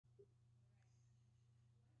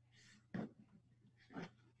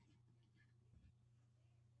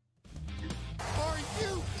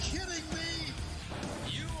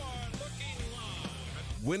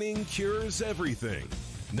Winning cures everything.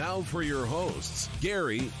 Now for your hosts,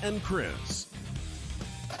 Gary and Chris.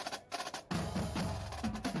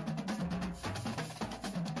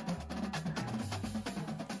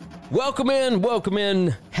 Welcome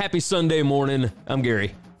in. Happy Sunday morning. I'm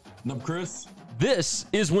Gary. And I'm Chris. This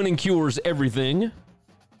is Winning Cures Everything.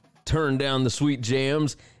 Turn down the sweet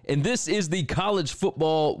jams. And this is the College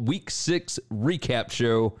Football Week 6 Recap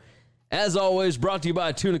Show. As always, brought to you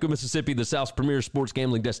by Tunica, Mississippi, the South's premier sports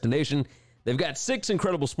gambling destination. They've got 6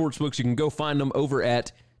 incredible sports books. You can go find them over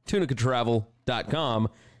at tunicatravel.com.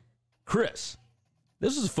 Chris,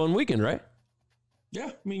 this was a fun weekend, right? Yeah,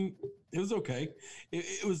 I mean, it was okay.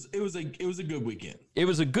 It was a good weekend. It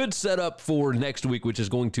was a good setup for next week, which is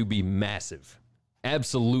going to be massive.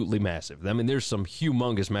 Absolutely massive. I mean, there's some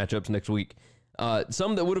humongous matchups next week.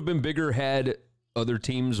 Some that would have been bigger had other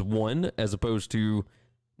teams won as opposed to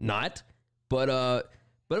not. But I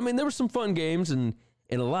mean, there were some fun games and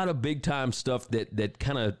a lot of big time stuff that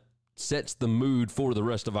kind of sets the mood for the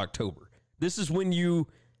rest of October. This is when you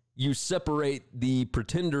separate the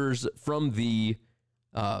pretenders from the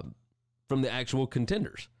actual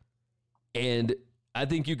contenders. And I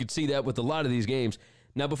think you could see that with a lot of these games.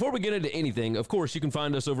 Now, before we get into anything, of course, you can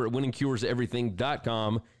find us over at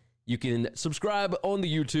winningcureseverything.com. You can subscribe on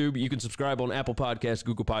the YouTube. You can subscribe on Apple Podcasts,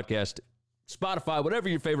 Google Podcasts, Spotify, whatever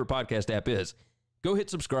your favorite podcast app is. Go hit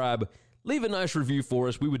subscribe. Leave a nice review for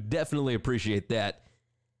us. We would definitely appreciate that.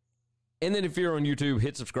 And then if you're on YouTube,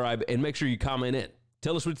 hit subscribe and make sure you comment in.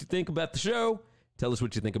 Tell us what you think about the show. Tell us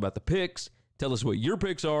what you think about the picks. Tell us what your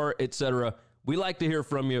picks are, etc. We like to hear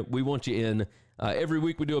from you. We want you in. Every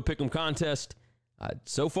week we do a pick'em contest.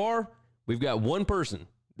 So far, we've got one person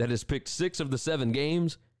that has picked 6 of the 7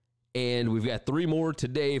 games, and we've got 3 more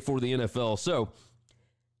today for the NFL. So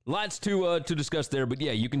lots to discuss there. But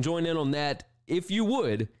yeah, you can join in on that. If you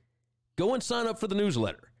would, go and sign up for the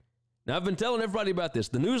newsletter. Now, I've been telling everybody about this.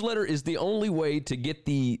 The newsletter is the only way to get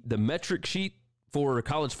the metric sheet for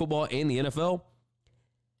college football and the NFL.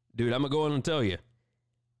 Dude, I'm going to go on and tell you.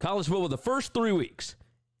 College football, the first 3 weeks,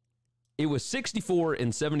 it was 64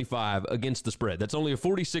 and 75 against the spread. That's only a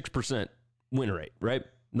 46% win rate, right?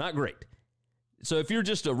 Not great. So if you're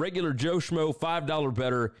just a regular Joe Schmo $5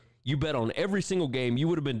 bettor, you bet on every single game, you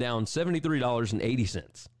would have been down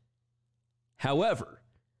 $73.80. However,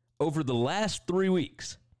 over the last 3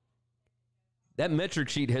 weeks, that metric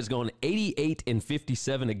sheet has gone 88 and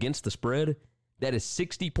 57 against the spread. That is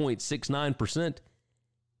 60.69%.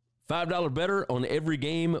 $5 bettor on every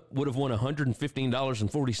game would have won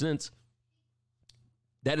 $115.40.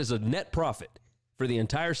 That is a net profit for the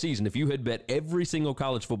entire season. If you had bet every single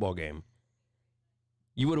college football game,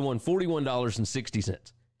 you would have won $41.60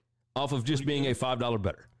 off of just being a $5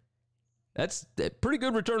 bettor. That's a pretty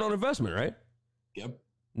good return on investment, right? Yep.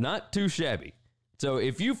 Not too shabby. So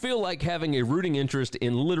if you feel like having a rooting interest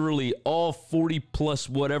in literally all 40 plus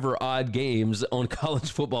whatever odd games on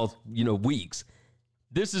college football, weeks,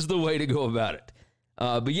 this is the way to go about it.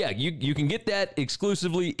 But yeah, you can get that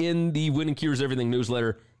exclusively in the Winning Cures Everything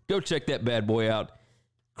newsletter. Go check that bad boy out.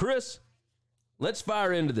 Chris, let's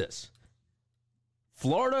fire into this.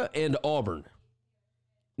 Florida and Auburn.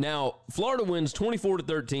 Now, Florida wins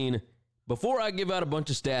 24-13. Before I give out a bunch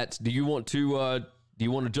of stats, do you want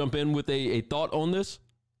to jump in with a thought on this?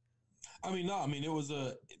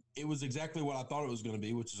 It was exactly what I thought it was going to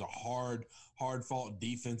be, which is a hard fought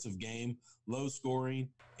defensive game, low scoring,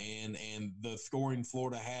 and the scoring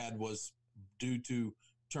Florida had was due to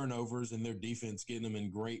turnovers and their defense getting them in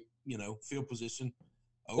great, field position.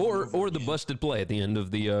 Or the busted play at the end of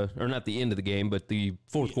the or not the end of the game, but the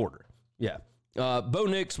fourth quarter. Yeah. Bo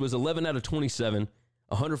Nix was 11 out of 27,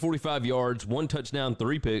 145 yards, 1 touchdown,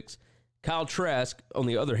 3 picks. Kyle Trask, on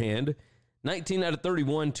the other hand, 19 out of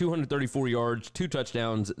 31, 234 yards, 2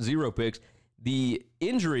 touchdowns, 0 picks. The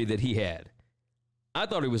injury that he had, I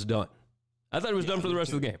thought he was done. I thought he was done for the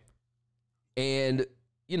rest of the game. And,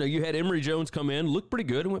 you had Emory Jones come in, looked pretty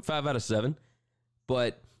good, and went 5 out of 7.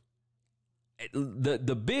 But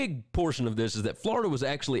the big portion of this is that Florida was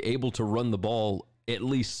actually able to run the ball at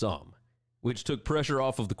least some, which took pressure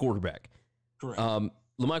off of the quarterback. Correct.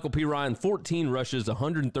 LaMichael P. Ryan, 14 rushes,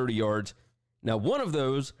 130 yards. Now, one of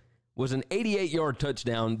those was an 88-yard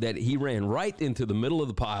touchdown that he ran right into the middle of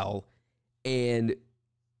the pile and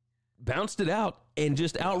bounced it out and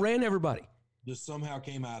just outran everybody. Just somehow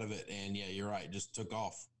came out of it, and yeah, you're right, just took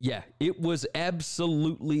off. Yeah, it was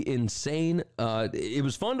absolutely insane. It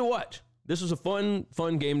was fun to watch. This was a fun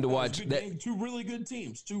game to watch. Game. 2 really good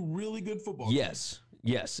teams, 2 really good football teams.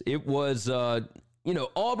 Yes, it was.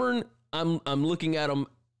 Auburn. I'm looking at them.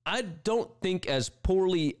 I don't think as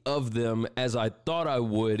poorly of them as I thought I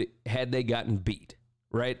would had they gotten beat.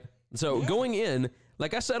 right? So going in,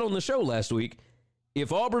 like I said on the show last week,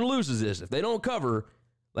 if Auburn loses this, if they don't cover,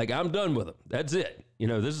 like I'm done with them. That's it. You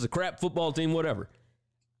know, this is a crap football team, whatever.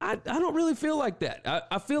 I don't really feel like that.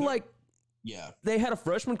 I feel like they had a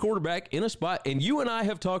freshman quarterback in a spot, and you and I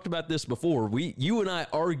have talked about this before. You and I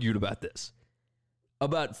argued about this,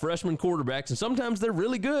 about freshman quarterbacks, and sometimes they're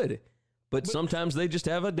really good, but sometimes they just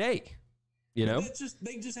have a day. You know,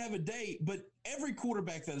 they just have a day. But every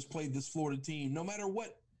quarterback that has played this Florida team, no matter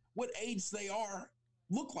what age they are,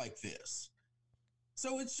 look like this.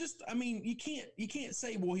 So it's just, I mean, you can't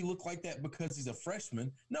say, well, he looked like that because he's a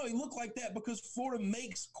freshman. No, he looked like that because Florida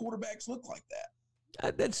makes quarterbacks look like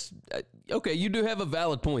that. That's okay. You do have a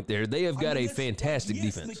valid point there. They have got a fantastic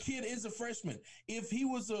defense. The kid is a freshman. If he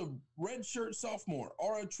was a redshirt sophomore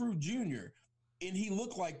or a true junior and he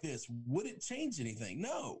looked like this, would it change anything?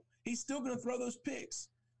 No. He's still going to throw those picks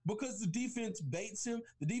because the defense baits him.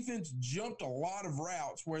 The defense jumped a lot of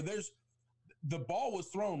routes where the ball was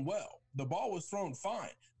thrown well. The ball was thrown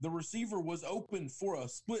fine. The receiver was open for a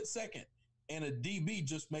split second, and a DB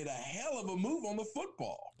just made a hell of a move on the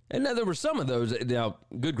football. And now there were some of those. Now,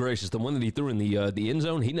 good gracious, the one that he threw in the end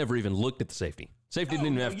zone, he never even looked at the safety. Safety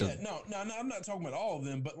didn't even have to. No, I'm not talking about all of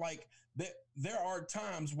them, but like there are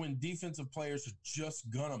times when defensive players are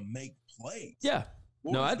just gonna make plays. Yeah.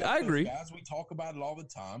 I agree. Guys, we talk about it all the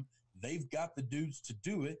time. They've got the dudes to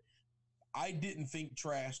do it. I didn't think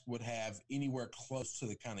Trask would have anywhere close to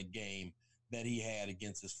the kind of game that he had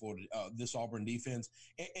against this Auburn defense.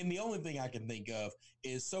 And the only thing I can think of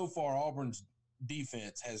is so far Auburn's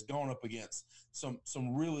defense has gone up against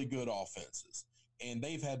some really good offenses. And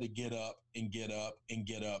they've had to get up and get up and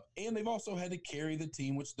get up. And they've also had to carry the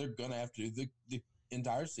team, which they're going to have to do the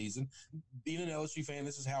entire season. Being an LSU fan,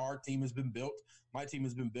 this is how our team has been built. My team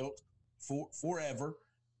has been built forever.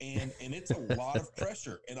 And it's a lot of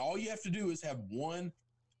pressure. And all you have to do is have one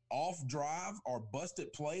off drive or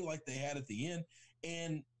busted play like they had at the end.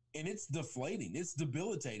 And it's deflating. It's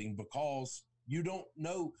debilitating because you don't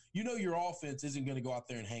know, your offense isn't going to go out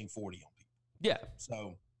there and hang 40 on people. Yeah.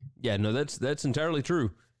 So. Yeah, no, that's entirely true.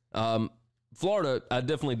 Florida, I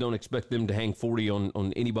definitely don't expect them to hang 40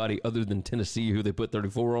 on anybody other than Tennessee, who they put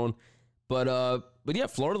 34 on. But yeah,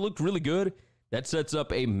 Florida looked really good. That sets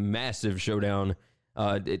up a massive showdown.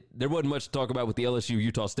 There wasn't much to talk about with the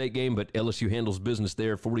LSU-Utah State game, but LSU handles business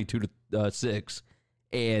there 42-6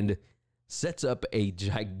 and sets up a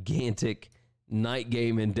gigantic night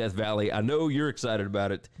game in Death Valley. I know you're excited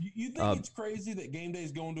about it. You think it's crazy that game day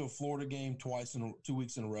is going to a Florida game 2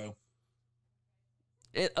 weeks in a row?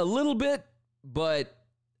 A little bit, but,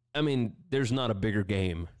 I mean, there's not a bigger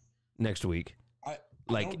game next week. I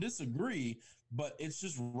don't disagree, but it's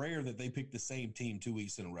just rare that they pick the same team 2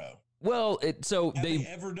 weeks in a row. Well, have they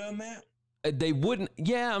ever done that? They wouldn't.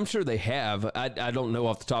 Yeah, I'm sure they have. I don't know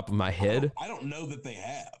off the top of my head. I don't know that they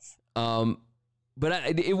have.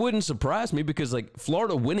 But it wouldn't surprise me because like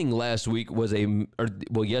Florida winning last week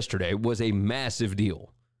yesterday was a massive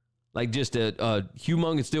deal. Like just a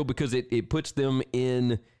humongous deal because it puts them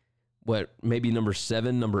in maybe number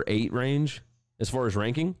 7, number 8 range as far as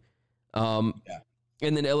ranking. And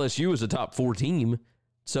then LSU is a top 4 team.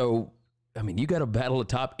 So, I mean, you got to battle the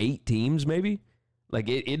top 8 teams, maybe. Like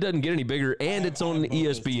it doesn't get any bigger, and it's on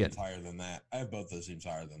ESPN. Higher than that. I have both those teams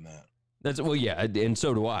higher than that. And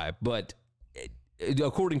so do I. But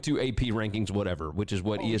according to AP rankings, whatever, which is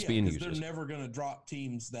what ESPN uses, they're never going to drop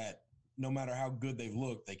teams that, no matter how good they've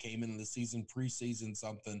looked, they came into the season, preseason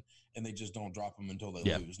something, and they just don't drop them until they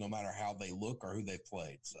lose, no matter how they look or who they've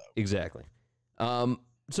played. So exactly.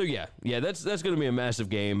 So that's going to be a massive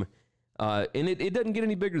game, and it doesn't get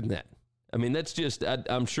any bigger than that. I mean, that's just,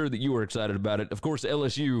 I'm sure that you were excited about it. Of course,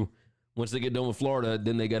 LSU, once they get done with Florida,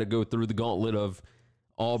 then they got to go through the gauntlet of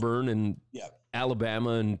Auburn and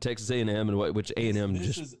Alabama and Texas A&M, and which A&M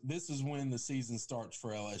This is when the season starts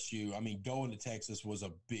for LSU. I mean, going to Texas was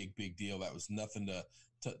a big deal. That was nothing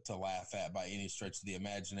to laugh at by any stretch of the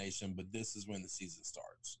imagination, but this is when the season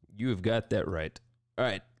starts. You have got that right. All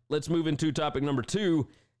right, let's move into topic number 2.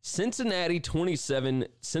 Cincinnati 27,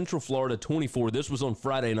 Central Florida 24. This was on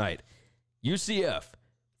Friday night. UCF,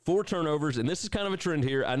 4 turnovers, and this is kind of a trend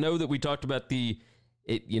here. I know that we talked about they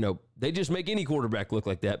just make any quarterback look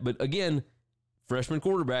like that. But again, freshman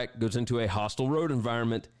quarterback goes into a hostile road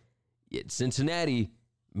environment. Cincinnati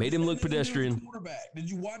made him look pedestrian. Quarterback. Did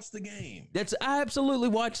you watch the game? I absolutely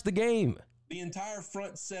watched the game. The entire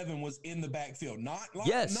front 7 was in the backfield. Not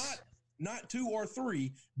 2 or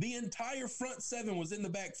 3. The entire front 7 was in the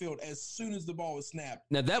backfield as soon as the ball was snapped.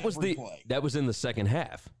 Now that was in the second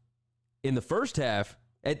half. In the first half,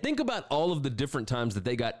 and think about all of the different times that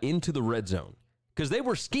they got into the red zone, because they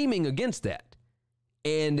were scheming against that.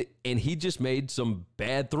 And he just made some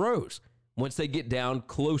bad throws once they get down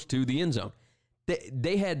close to the end zone.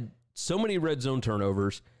 They had so many red zone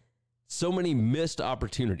turnovers, so many missed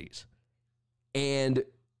opportunities. And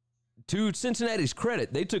to Cincinnati's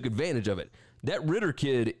credit, they took advantage of it. That Ritter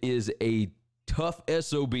kid is a tough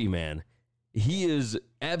SOB, man. He is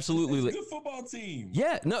absolutely It's a good football team.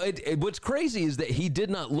 Yeah, no, what's crazy is that he did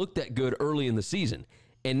not look that good early in the season.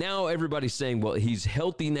 And now everybody's saying, well, he's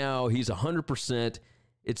healthy now, he's 100%,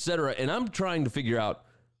 et cetera. And I'm trying to figure out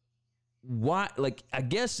why. Like, I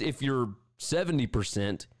guess if you're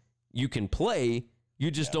 70%, you can play,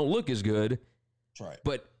 you just don't look as good. That's right.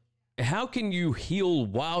 But how can you heal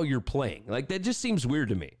while you're playing? Like, that just seems weird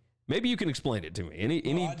to me. Maybe you can explain it to me.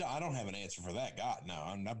 I don't have an answer for that. God, no,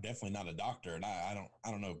 I'm definitely not a doctor, and I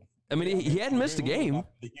don't know. I mean, he hadn't missed a game.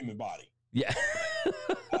 The human body. Yeah.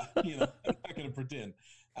 I'm not going to pretend.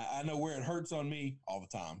 I know where it hurts on me all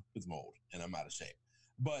the time. It's mold, and I'm out of shape.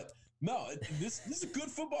 But no, this is a good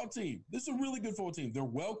football team. This is a really good football team. They're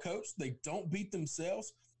well coached. They don't beat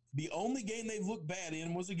themselves. The only game they've looked bad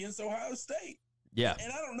in was against Ohio State. Yeah.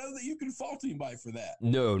 And I don't know that you can fault anybody for that.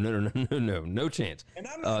 No chance. And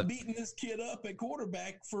I'm not beating this kid up at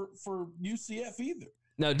quarterback for UCF either.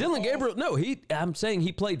 Now, Dylan Gabriel, I'm saying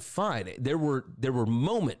he played fine. There were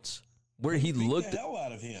moments where he looked the hell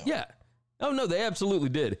out of him. Yeah. Oh, no, they absolutely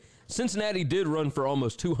did. Cincinnati did run for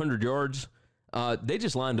almost 200 yards. They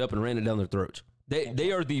just lined up and ran it down their throats.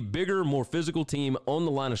 They are the bigger, more physical team on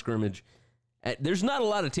the line of scrimmage. There's not a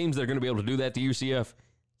lot of teams that are going to be able to do that to UCF.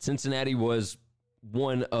 Cincinnati was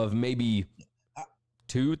one of maybe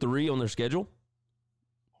 2, 3 on their schedule.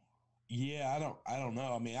 Yeah, I don't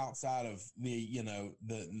know. I mean, outside of the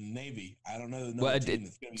Navy, I don't know.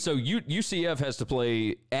 So UCF has to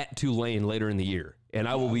play at Tulane later in the year, and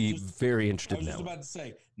I will be very interested in that. I was just about to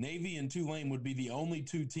say, Navy and Tulane would be the only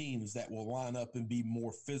 2 teams that will line up and be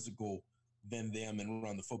more physical than them and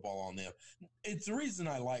run the football on them. It's the reason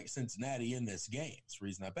I like Cincinnati in this game. It's the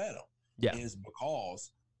reason I bet them. Yeah. Is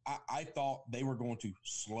because I thought they were going to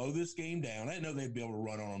slow this game down. I didn't know they'd be able to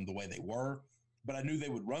run on them the way they were, but I knew they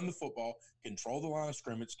would run the football, control the line of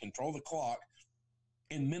scrimmage, control the clock,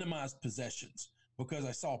 and minimize possessions, because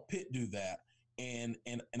I saw Pitt do that. And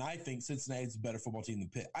I think Cincinnati's a better football team than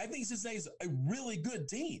Pitt. I think Cincinnati's a really good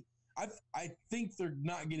team. I think they're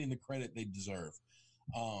not getting the credit they deserve.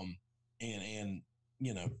 And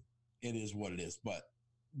it is what it is. But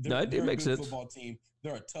they're a good football team.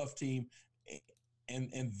 They're a tough team.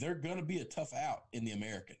 And they're going to be a tough out in the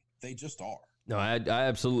American. They just are. No, I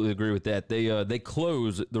absolutely agree with that. They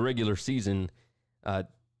close the regular season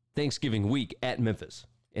Thanksgiving week at Memphis,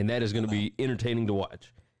 and that is going to be entertaining to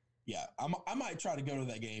watch. Yeah, I might try to go to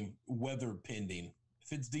that game, weather pending.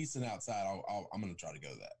 If it's decent outside, I'm going to try to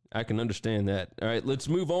go to that. I can understand that. All right, let's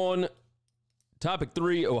move on. Topic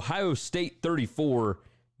 3, Ohio State 34,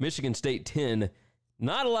 Michigan State 10.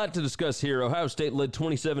 Not a lot to discuss here. Ohio State led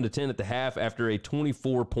 27-10 at the half after a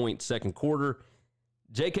 24-point second quarter.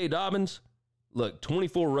 J.K. Dobbins, look,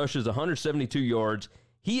 24 rushes, 172 yards.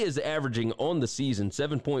 He is averaging on the season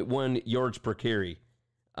 7.1 yards per carry.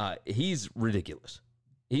 He's ridiculous.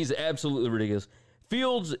 He's absolutely ridiculous.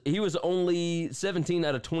 Fields, he was only 17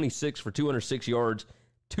 out of 26 for 206 yards,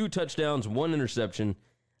 2 touchdowns, 1 interception.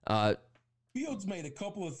 Fields made a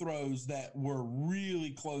couple of throws that were really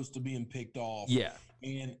close to being picked off. Yeah.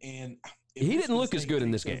 And he didn't look as good in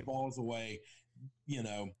this game. Balls away, in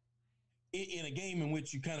a game in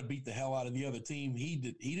which you kind of beat the hell out of the other team, he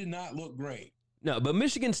did not look great. No, but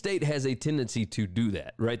Michigan State has a tendency to do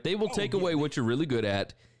that, right? They will take away what you're really good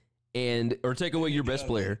at or take away your best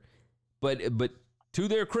player. But to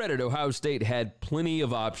their credit, Ohio State had plenty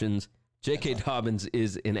of options. J.K. Dobbins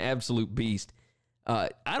is an absolute beast. I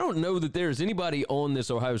don't know that there's anybody on this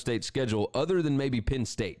Ohio State schedule other than maybe Penn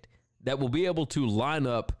State that will be able to line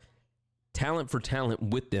up talent for talent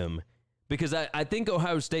with them, because I think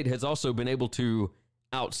Ohio State has also been able to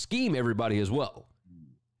out-scheme everybody as well.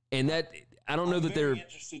 And that, I don't know that they're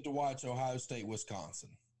interested to watch Ohio State, Wisconsin.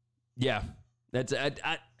 Yeah, that's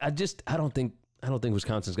I don't think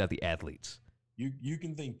Wisconsin's got the athletes. You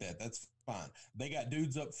can think that. That's fine. They got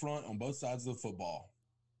dudes up front on both sides of the football.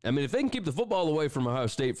 I mean, if they can keep the football away from Ohio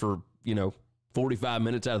State for 45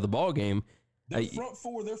 minutes out of the ball game, their front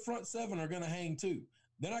 4, their front 7 are going to hang too.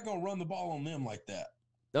 They're not going to run the ball on them like that.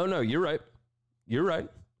 Oh no, you're right. You're right.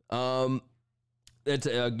 That's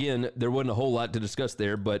again, there wasn't a whole lot to discuss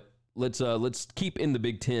there, but let's keep in the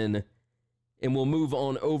Big Ten, and we'll move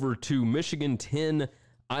on over to Michigan 10,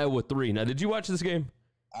 Iowa 3. Now, did you watch this game?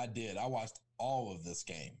 I did. I watched all of this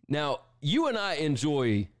game. Now, you and I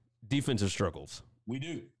enjoy defensive struggles. We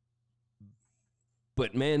do.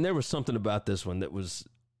 But, man, there was something about this one that was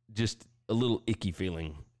just a little icky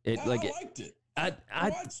feeling. I liked it. I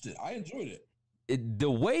watched it. I enjoyed it. The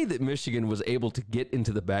way that Michigan was able to get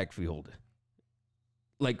into the backfield,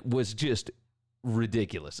 was just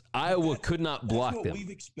ridiculous. Iowa could not block them. We've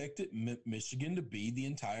expected Michigan to be the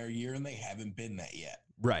entire year, and they haven't been that yet.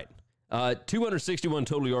 Right. 261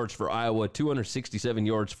 total yards for Iowa, 267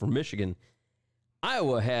 yards for Michigan.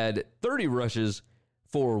 Iowa had 30 rushes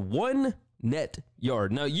for 1 net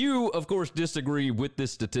yard. Now, you, of course, disagree with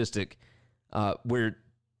this statistic where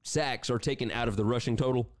sacks are taken out of the rushing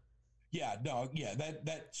total. Yeah, no, yeah,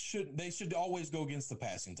 they should always go against the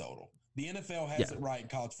passing total. The NFL has it right, and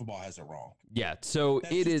college football has it wrong. Yeah, so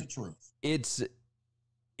That's it just is the truth.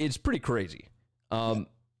 It's pretty crazy.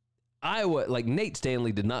 Iowa, Nate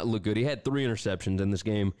Stanley did not look good. He had 3 interceptions in this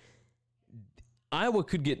game. Iowa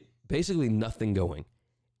could get basically nothing going.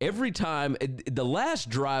 Every time, the last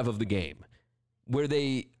drive of the game, where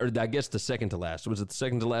I guess the second to last, was it the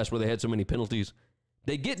second to last where they had so many penalties?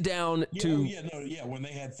 They get down to... when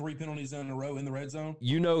they had 3 penalties in a row in the red zone.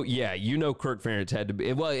 Kirk Ferentz had to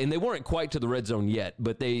be... Well, and they weren't quite to the red zone yet,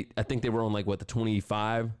 but I think they were on, the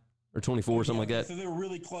 25 or 24 or something like that. So they were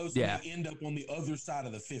really close, and they end up on the other side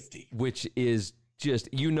of the 50. Which is just...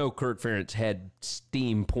 Kirk Ferentz had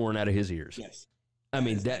steam pouring out of his ears. Yes.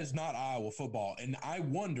 That is not Iowa football. And I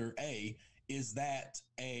wonder, is that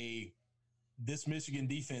this Michigan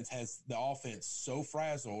defense has the offense so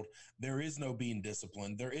frazzled, there is no being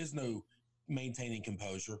disciplined, there is no maintaining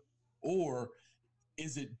composure, or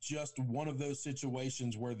is it just one of those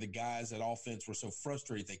situations where the guys at offense were so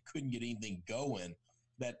frustrated they couldn't get anything going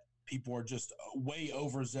that people are just way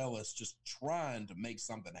overzealous, just trying to make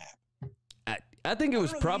something happen? I think it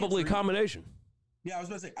was probably a combination. Yeah, I was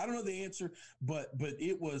about to say, I don't know the answer, but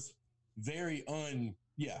it was very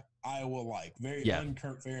Iowa-like, very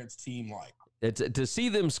un-Kirk Ferentz team-like. To see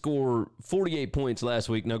them score 48 points last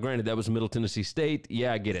week. Now, granted, that was Middle Tennessee State.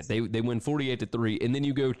 Yeah, I get it. They win 48-3, and then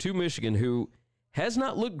you go to Michigan, who has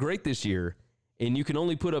not looked great this year, and you can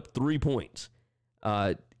only put up 3 points.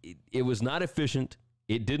 It was not efficient.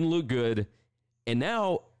 It didn't look good, and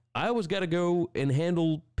now Iowa's got to go and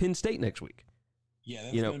handle Penn State next week. Yeah,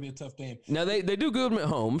 that's going to be a tough game. Now they do good at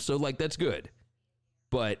home, so that's good.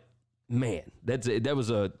 But man, that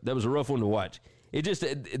was a rough one to watch. It just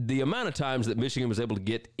the amount of times that Michigan was able to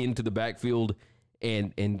get into the backfield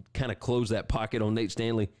and kind of close that pocket on Nate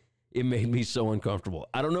Stanley, it made me so uncomfortable.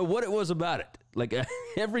 I don't know what it was about it.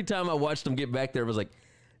 Every time I watched them get back there, I was like,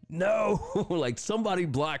 no, somebody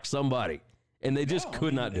block somebody, and they just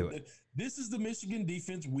could not do it. This is the Michigan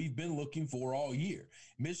defense we've been looking for all year.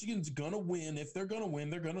 Michigan's going to win. If they're going to win,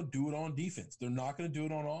 they're going to do it on defense. They're not going to do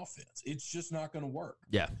it on offense. It's just not going to work.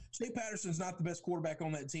 Yeah. Shea Patterson's not the best quarterback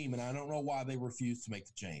on that team, and I don't know why they refuse to make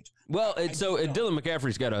the change. Well, Dylan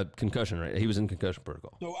McCaffrey's got a concussion, right? He was in concussion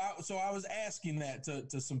protocol. So I was asking that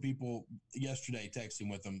to some people yesterday,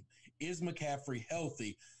 texting with them. Is McCaffrey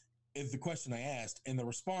healthy? Is the question I asked, and the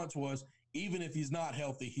response was, even if he's not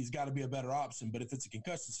healthy, he's got to be a better option. But if it's a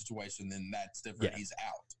concussion situation, then that's different. Yeah. He's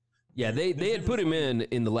out. Yeah, they had put him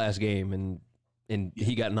in the last game, and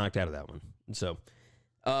he got knocked out of that one. So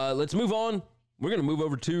let's move on. We're going to move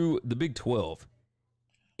over to the Big 12.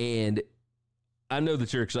 And I know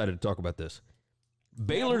that you're excited to talk about this.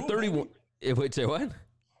 Baylor 31. Wait, say what?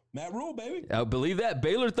 Matt Rule, baby. I believe that.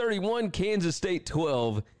 Baylor 31, Kansas State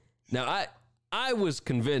 12. Now, I was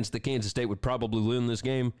convinced that Kansas State would probably win this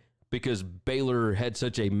game, because Baylor had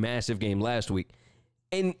such a massive game last week.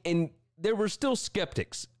 And there were still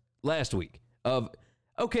skeptics last week of,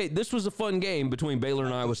 okay, this was a fun game between Baylor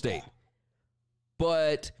and Iowa State.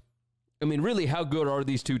 But, really, how good are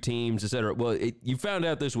these two teams, et cetera? Well, you found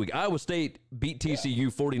out this week. Iowa State beat TCU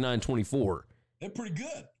 49-24. They're pretty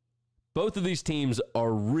good. Both of these teams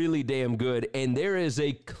are really damn good, and there is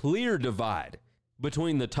a clear divide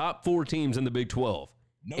between the top 4 teams in the Big 12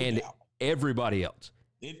 and everybody else.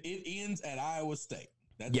 It ends at Iowa State.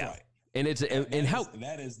 That's right. And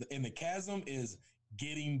the chasm is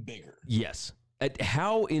getting bigger. Yes.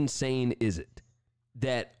 How insane is it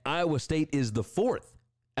that Iowa State is the 4th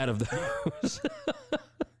out of those?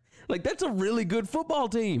 That's a really good football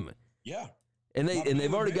team. Yeah. And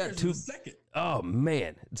they've already got 2. Second. Oh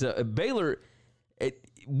man. So Baylor.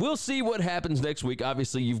 We'll see what happens next week.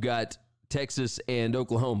 Obviously, you've got Texas and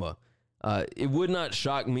Oklahoma. It would not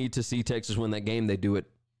shock me to see Texas win that game. They do it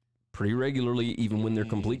pretty regularly, even when they're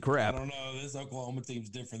complete crap. I don't know. This Oklahoma team's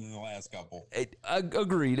different than the last couple.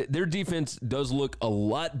 Agreed. Their defense does look a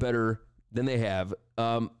lot better than they have.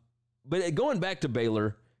 But going back to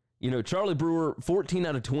Baylor, Charlie Brewer, 14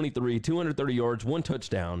 out of 23, 230 yards, 1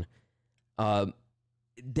 touchdown.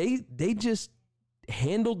 They just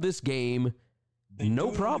handled this game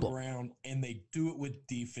no problem. Ground, and they do it with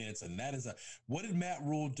defense, and that is what did Matt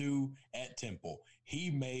Rule do at Temple?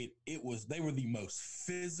 They were the most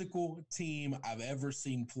physical team I've ever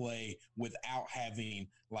seen play without having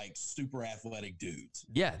like super athletic dudes.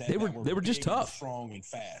 Yeah, they were just tough, strong, and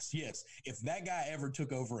fast. Yes, if that guy ever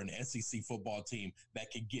took over an SEC football team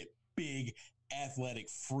that could get big, athletic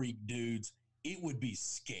freak dudes, it would be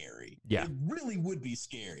scary. Yeah. It really would be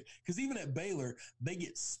scary. Because even at Baylor, they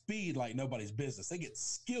get speed like nobody's business. They get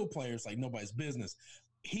skill players like nobody's business.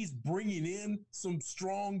 He's bringing in some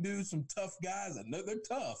strong dudes, some tough guys. I know they're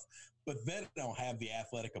tough, but they don't have the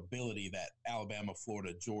athletic ability that Alabama,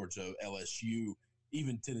 Florida, Georgia, LSU,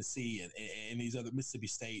 even Tennessee, and these other Mississippi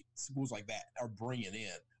State schools like that are bringing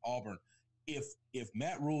in. Auburn. If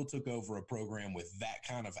Matt Rule took over a program with that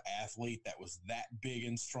kind of athlete that was that big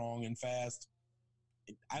and strong and fast,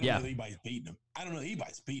 I don't know if anybody's beating him. I don't know if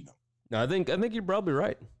anybody's beating him. No, I think you're probably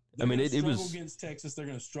right. They're going to struggle against Texas. They're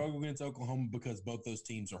going to struggle against Oklahoma because both those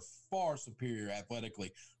teams are far superior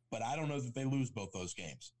athletically. But I don't know that they lose both those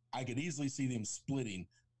games. I could easily see them splitting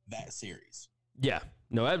that series. Yeah,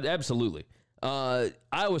 no, absolutely.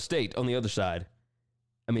 Iowa State on the other side,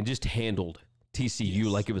 I mean, just handled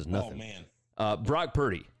TCU like it was nothing. Oh, man. Brock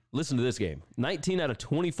Purdy, listen to this game. 19 out of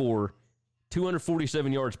 24,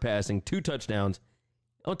 247 yards passing, 2 touchdowns.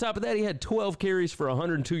 On top of that, he had 12 carries for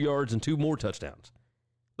 102 yards and 2 more touchdowns.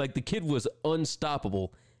 Like, the kid was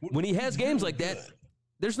unstoppable. When he has games like that,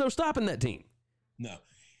 there's no stopping that team. No.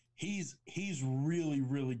 He's really,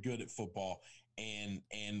 really good at football.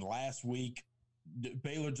 And last week,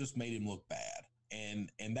 Baylor just made him look bad.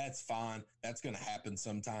 And that's fine. That's going to happen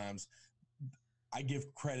sometimes. I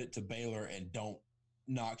give credit to Baylor and don't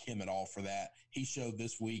knock him at all for that. He showed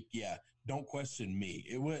this week, don't question me.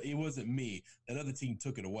 It wasn't me. That other team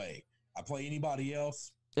took it away. I play anybody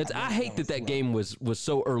else. I hate that game was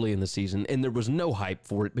so early in the season, and there was no hype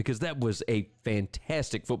for it because that was a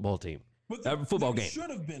fantastic football team. But football game. Should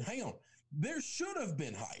have been. Hang on. There should have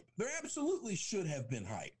been hype. There absolutely should have been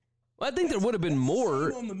hype. Well, I think there would have been more.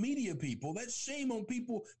 Shame on the media people. That's shame on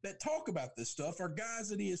people that talk about this stuff are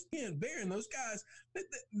guys at ESPN. Bearing those guys,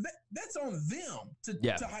 that's on them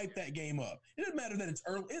to hype that game up. It doesn't matter that it's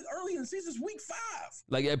early in the season. It's week 5.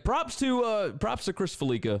 Like props to Chris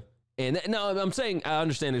Felica. And no, I'm saying I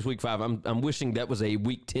understand it's week 5. I'm wishing that was a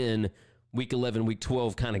week 10, week 11, week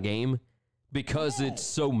 12 kind of game because it's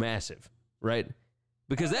so massive, right?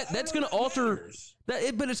 Because that's going to alter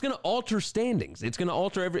that, but it's going to alter standings. It's going to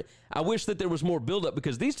alter I wish that there was more buildup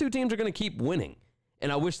because these two teams are going to keep winning,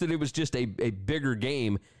 and I wish that it was just a bigger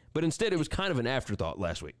game. But instead, it was kind of an afterthought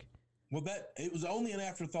last week. Well, it was only an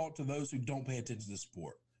afterthought to those who don't pay attention to the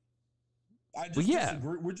sport.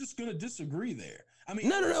 Disagree. We're just going to disagree there. I mean,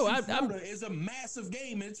 no. It's a massive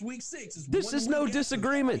game, and it's week 6. This is no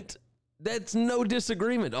disagreement. That's no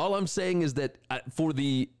disagreement. All I'm saying is that for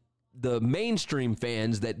the mainstream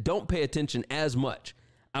fans that don't pay attention as much,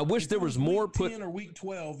 I wish there was more week 10 or week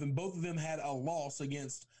 12, and both of them had a loss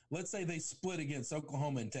against, let's say they split against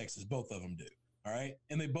Oklahoma and Texas. Both of them do. All right.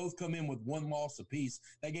 And they both come in with 1 loss apiece.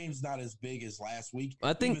 That game's not as big as last week.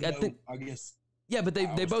 I guess. Yeah, but they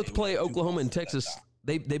both play Oklahoma and Texas.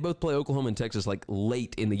 They both play Oklahoma and Texas like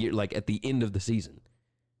late in the year, like at the end of the season.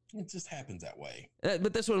 It just happens that way.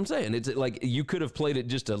 But that's what I'm saying. It's like you could have played it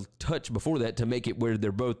just a touch before that to make it where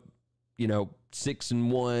they're both,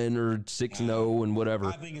 6-1 or 6-0 and whatever.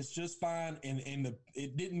 I think it's just fine, and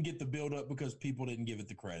it didn't get the build up because people didn't give it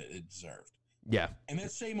the credit it deserved. Yeah, and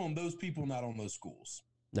that's shame on those people, not on those schools.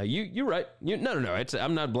 No, you're right. No.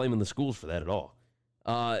 I'm not blaming the schools for that at all.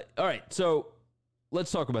 All right, so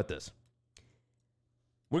let's talk about this.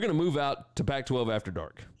 We're going to move out to Pac-12 after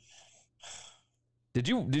dark. Did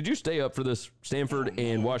you stay up for this Stanford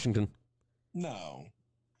and Washington? No.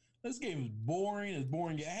 This game is boring. It's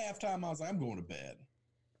boring. At halftime, I was like, I'm going to bed.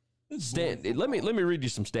 Let me read you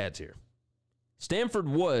some stats here. Stanford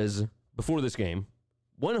was, before this game,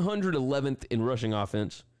 111th in rushing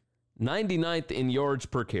offense, 99th in yards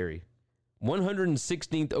per carry,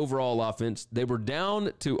 116th overall offense. They were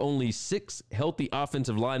down to only 6 healthy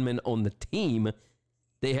offensive linemen on the team.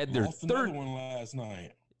 They had their third one last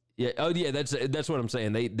night. Yeah. Oh, yeah. That's what I'm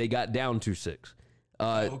saying. They got down to 6.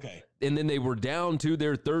 Okay. And then they were down to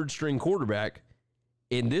their 3rd string quarterback,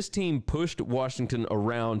 and this team pushed Washington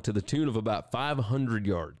around to the tune of about 500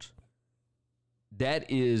 yards. That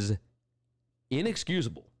is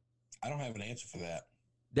inexcusable. I don't have an answer for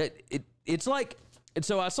that. It's like,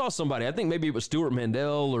 so I saw somebody, I think maybe it was Stuart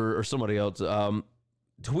Mandel or somebody else,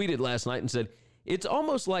 tweeted last night and said, it's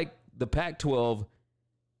almost like the Pac-12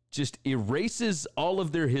 just erases all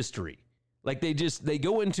of their history Like they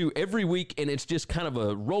go into every week and it's just kind of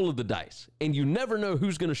a roll of the dice. And you never know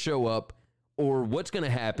who's going to show up or what's going to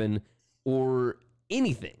happen or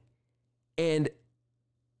anything. And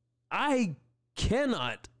I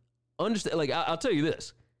cannot understand. Like, I'll tell you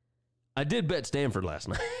this. I did bet Stanford last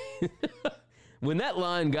night. When that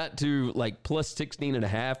line got to like plus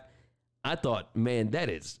 16.5, I thought, man, that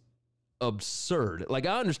is absurd. Like,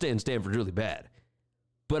 I understand Stanford's really bad,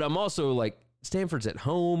 but I'm also like, Stanford's at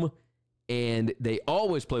home and they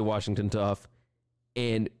always play Washington tough.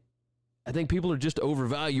 And I think people are just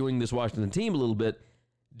overvaluing this Washington team a little bit.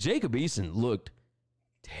 Jacob Eason looked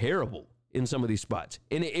terrible in some of these spots.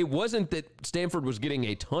 And it wasn't that Stanford was getting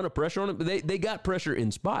a ton of pressure on it, but they got pressure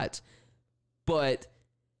in spots. But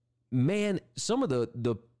man, some of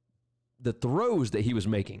the throws that he was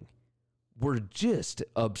making were just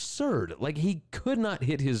absurd. Like, he could not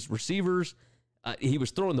hit his receivers. He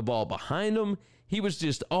was throwing the ball behind him. He was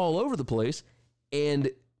just all over the place. And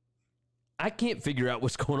I can't figure out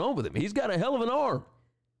what's going on with him. He's got a hell of an arm.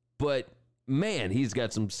 But, man, he's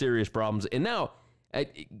got some serious problems. And now,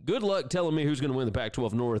 good luck telling me who's going to win the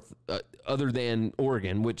Pac-12 North other than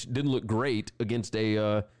Oregon, which didn't look great against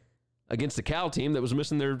a Cal team that was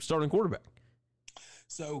missing their starting quarterback.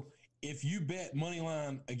 So if you bet money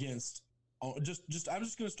line against, I'm just going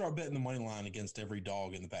to start betting the money line against every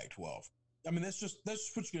dog in the Pac-12. I mean, that's just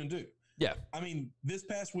what you're going to do. Yeah. I mean, this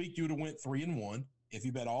past week you would have went 3-1 if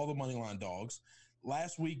you bet all the money line dogs.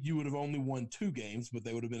 Last week you would have only won 2 games, but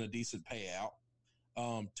they would have been a decent payout.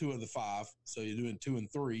 2 of the 5, so you're doing 2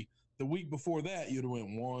 and 3. The week before that, you'd have went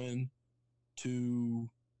 1, 2.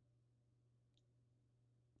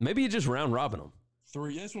 Maybe you just round robin them.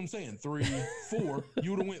 3. That's what I'm saying. 3, 4.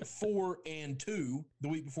 You would have went 4 and 2 the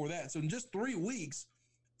week before that. So in just 3 weeks,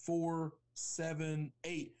 4, 7,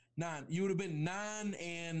 8, 9. You would have been 9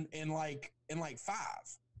 and like 5.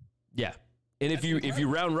 Yeah. And if you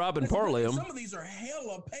round robin parlay them, some of these are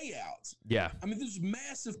hella payouts. Yeah. I mean, there's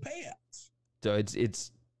massive payouts. So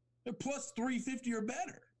it's they're plus 350 or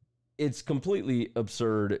better. It's completely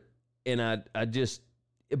absurd, and I just.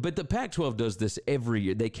 But the Pac-12 does this every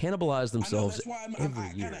year. They cannibalize themselves. I know, that's why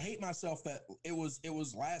I kind of hate myself that it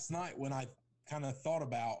was last night when I kind of thought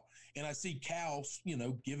about, and I see Cal,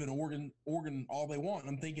 giving Oregon all they want.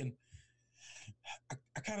 And I'm thinking,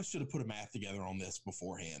 I kind of should have put a math together on this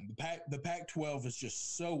beforehand. The Pac-12 is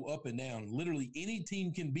just so up and down. Literally, any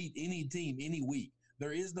team can beat any team any week.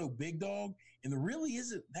 There is no big dog, and there really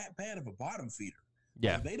isn't that bad of a bottom feeder.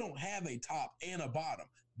 Yeah, they don't have a top and a bottom.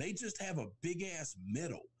 They just have a big ass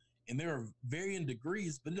middle, and there are varying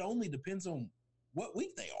degrees, but it only depends on what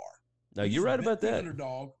week they are. No, you're right about that.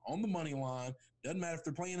 Underdog on the money line, doesn't matter if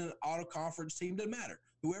they're playing an auto conference team, doesn't matter.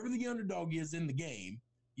 Whoever the underdog is in the game,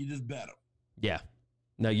 you just bet them. Yeah.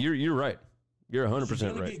 No, you're right. You're 100% right.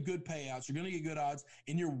 You're going to get good payouts. You're going to get good odds,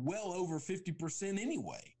 and you're well over 50%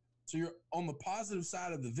 anyway. So you're on the positive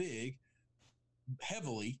side of the VIG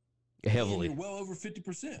heavily. And you're well over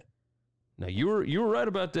 50%. Now you were right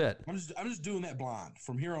about that. I'm just doing that blind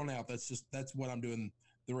from here on out. That's what I'm doing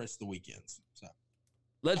the rest of the weekends. So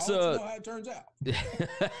let's I'll let you know how it turns out.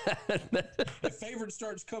 If favorite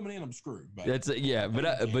starts coming in, I'm screwed. But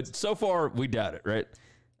but so far we doubt it, right?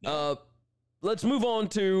 No. Let's move on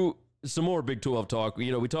to some more Big 12 talk.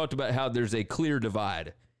 We talked about how there's a clear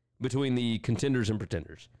divide between the contenders and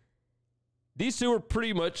pretenders. These two are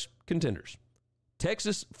pretty much contenders.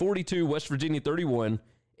 Texas 42, West Virginia 31,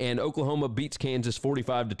 and Oklahoma beats Kansas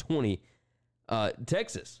 45-20.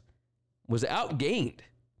 Texas was outgained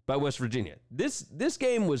by West Virginia. This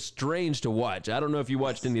game was strange to watch. I don't know if you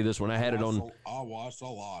watched any of this one. I had it on. I watched a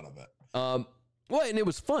lot of it. Well, and it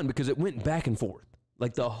was fun because it went back and forth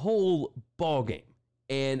like the whole ball game.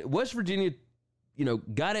 And West Virginia,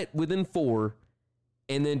 got it within 4,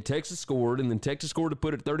 and then Texas scored, and then Texas scored to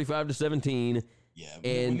put it 35-17. Yeah,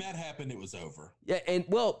 when that happened, it was over. Yeah, and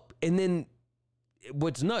then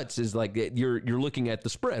what's nuts is like you're looking at the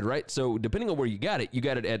spread, right? So depending on where you got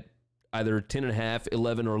it at either 10.5,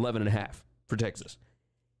 11, or 11.5 for Texas.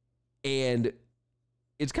 And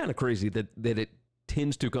it's kind of crazy that it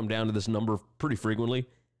tends to come down to this number pretty frequently.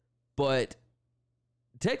 But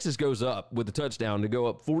Texas goes up with a touchdown to go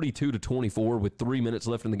up 42-24 with 3 minutes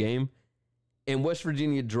left in the game. And West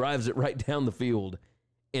Virginia drives it right down the field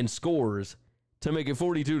and scores to make it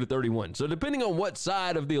 42-31. So depending on what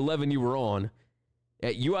side of the 11 you were on,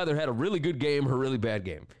 you either had a really good game or a really bad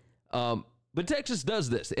game. But Texas does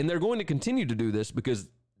this, and they're going to continue to do this because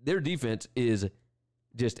their defense is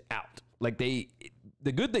just out. Like the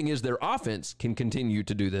good thing is their offense can continue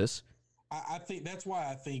to do this. I think that's why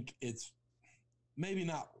I think it's maybe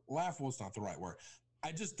not laughable. It's not the right word.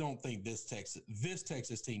 I just don't think this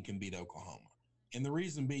Texas team can beat Oklahoma. And the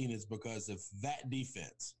reason being is because if that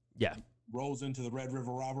defense rolls into the Red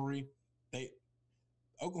River rivalry,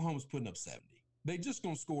 Oklahoma's putting up 70. They just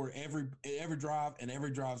going to score every drive, and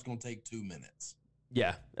every drive is going to take 2 minutes.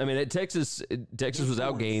 Yeah. I mean, Texas was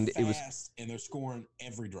outgained. And they're scoring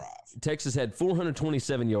every drive. Texas had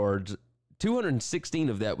 427 yards. 216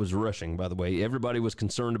 of that was rushing, by the way. Everybody was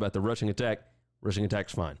concerned about the rushing attack. Rushing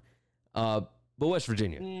attack's fine. But West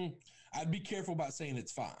Virginia. I'd be careful about saying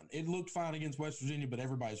it's fine. It looked fine against West Virginia, but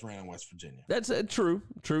everybody's ran on West Virginia. That's true.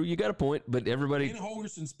 True. You got a point, but everybody. Dana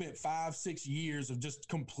Holgorsen spent 5-6 years of just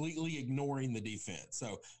completely ignoring the defense.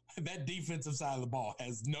 So that defensive side of the ball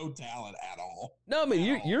has no talent at all. No, I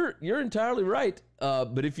mean, you're entirely right.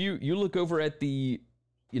 But if you look over at the,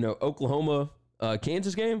 Oklahoma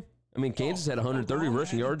Kansas game, I mean, Kansas had 130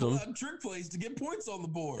 rushing yards on trick plays to get points on the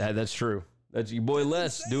board. That's true. That's your boy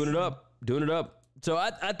Les doing it up. So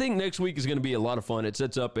I think next week is going to be a lot of fun. It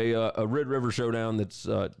sets up a Red River Showdown that's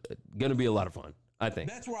going to be a lot of fun, I think.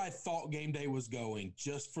 That's where I thought game day was going,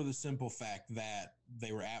 just for the simple fact that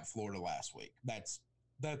they were at Florida last week. That's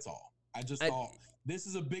all. I just thought this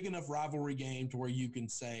is a big enough rivalry game to where you can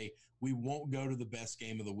say we won't go to the best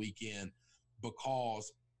game of the weekend,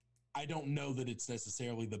 because I don't know that it's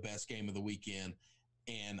necessarily the best game of the weekend.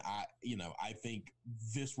 And I think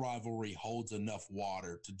this rivalry holds enough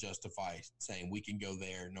water to justify saying we can go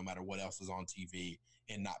there no matter what else is on TV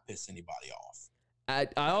and not piss anybody off.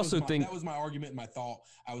 I also think that was my argument and my thought.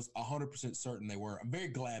 I was 100% certain they were. I'm very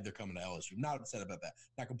glad they're coming to LSU. I'm not upset about that.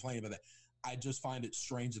 Not complaining about that. I just find it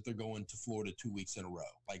strange that they're going to Florida 2 weeks in a row.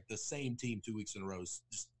 Like the same team 2 weeks in a row is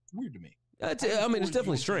just weird to me. I mean, it's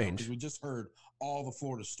definitely strange. We just heard all the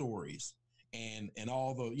Florida stories. And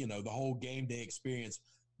all the, the whole game day experience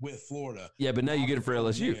with Florida. Yeah, but now you get it for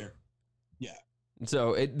LSU. Yeah.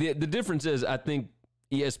 So the difference is, I think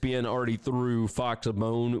ESPN already threw Fox a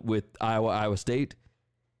bone with Iowa State.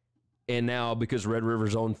 And now because Red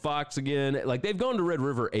River's on Fox again, like they've gone to Red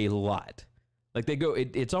River a lot. Like they go,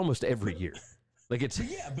 it's almost every year. Like it's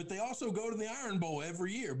but they also go to the Iron Bowl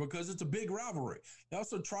every year because it's a big rivalry. They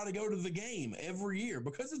also try to go to the game every year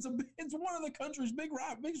because it's one of the country's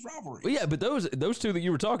biggest rivalries. Well, yeah, but those two that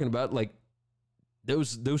you were talking about, like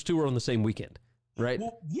those two are on the same weekend, right?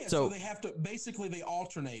 Well, yeah. So they have to they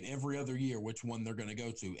alternate every other year which one they're going to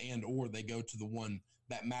go to, or they go to the one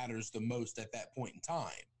that matters the most at that point in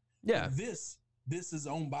time. Yeah. But this is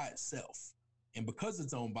owned by itself, and because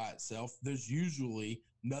it's owned by itself, there's usually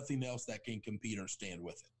nothing else that can compete or stand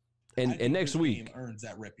with it. And next week earns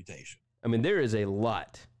that reputation. I mean, there is a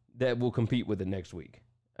lot that will compete with it next week.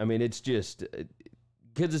 I mean, it's just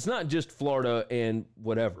because it's not just Florida and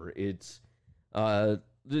whatever. It's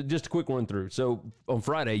just a quick run through. So on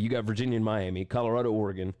Friday, you got Virginia and Miami, Colorado,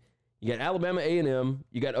 Oregon. You got Alabama, A&M.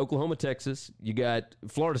 You got Oklahoma, Texas. You got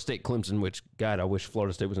Florida State, Clemson, which, God, I wish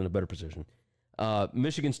Florida State was in a better position.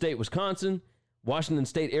 Michigan State, Wisconsin. Washington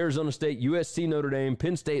State, Arizona State, USC, Notre Dame,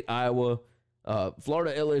 Penn State, Iowa,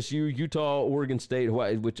 Florida, LSU, Utah, Oregon State,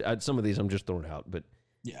 Hawaii, which some of these I'm just throwing out. But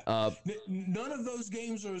yeah, none of those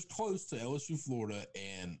games are as close to LSU, Florida,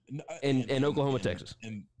 and Oklahoma, Texas,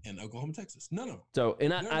 and Oklahoma, Texas. None of them. So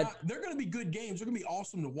they're going to be good games. They're going to be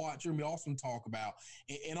awesome to watch. They're going to be awesome to talk about,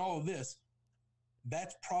 and all of this.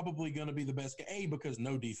 That's probably going to be the best game. Because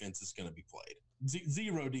no defense is going to be played.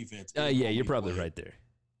 Zero defense. Yeah, you're probably right there.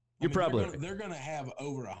 They're going to have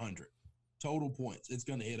over 100 total points. It's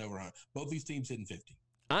going to hit over 100. Both these teams hitting 50.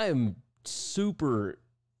 I am super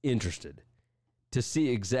interested to see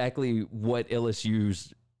exactly what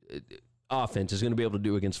LSU's offense is going to be able to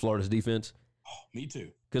do against Florida's defense. Oh, me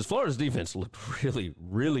too. Because Florida's defense looked really,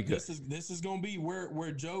 really good. This is going to be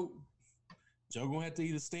where Joe going to have to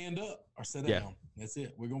either stand up or sit down. That's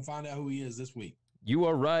it. We're going to find out who he is this week. You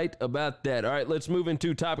are right about that. All right, let's move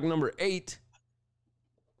into topic number 8.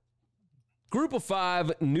 Group of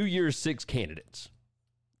 5 New Year's 6 candidates.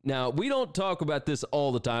 Now, we don't talk about this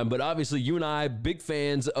all the time, but obviously you and I, big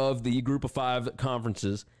fans of the Group of 5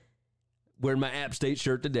 conferences. Wearing my App State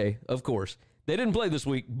shirt today, of course. They didn't play this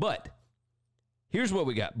week, but here's what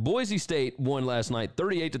we got. Boise State won last night,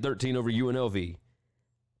 38-13 over UNLV.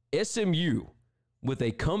 SMU with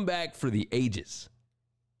a comeback for the ages.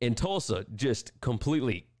 And Tulsa just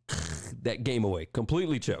completely that game away,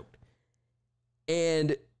 completely choked.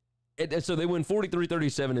 And so they win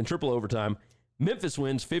 43-37 in triple overtime. Memphis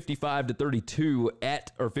wins 55-32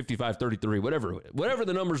 or 55-33, whatever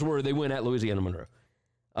the numbers were. They win at Louisiana Monroe.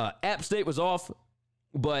 App State was off,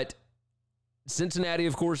 but Cincinnati,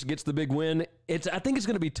 of course, gets the big win. I think it's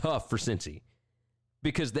going to be tough for Cincy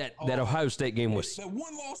because that Ohio State game was. That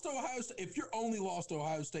one loss to Ohio State. If you're only lost to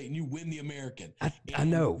Ohio State and you win the American, I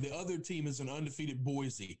know the other team is an undefeated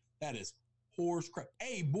Boise. That is horse crap.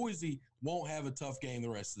 Boise won't have a tough game the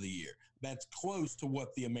rest of the year. That's close to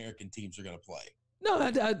what the American teams are going to play. No,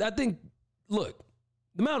 I think. Look,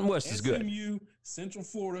 the Mountain West is good. SMU, Central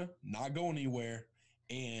Florida, not going anywhere,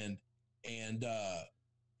 and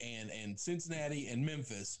Cincinnati and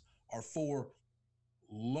Memphis are 4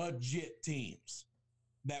 legit teams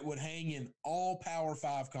that would hang in all Power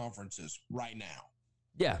 5 conferences right now.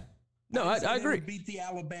 Yeah. No, I agree. They would beat the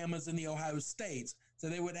Alabamas and the Ohio States, so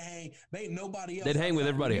they would hang. Nobody else. They'd hang with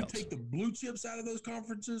everybody else. Take the blue chips out of those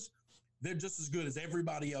conferences, they're just as good as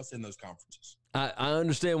everybody else in those conferences. I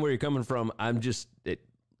understand where you're coming from. I'm just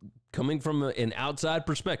coming from an outside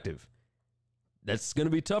perspective. That's going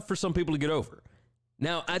to be tough for some people to get over.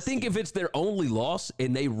 Now, I think if it's their only loss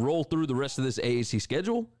and they roll through the rest of this AAC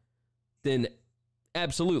schedule, then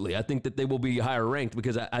absolutely, I think that they will be higher ranked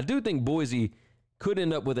because I do think Boise could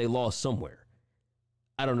end up with a loss somewhere.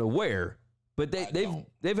 I don't know where, but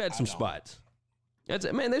they've had some spots.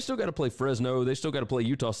 Man, they still got to play Fresno. They still got to play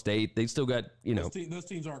Utah State. They still got, Those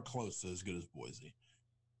teams aren't close to as good as Boise.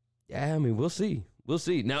 Yeah, I mean, we'll see. We'll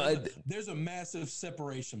see. Now, there's a massive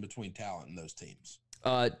separation between talent in those teams.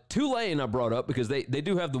 Tulane I brought up because they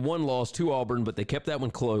do have the one loss to Auburn, but they kept that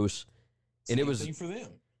one close. And it was same thing for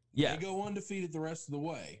them. Yeah. They go undefeated the rest of the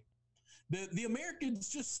way. The Americans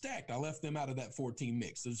just stacked. I left them out of that 14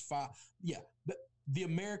 mix. There's 5. Yeah. The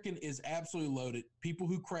American is absolutely loaded. People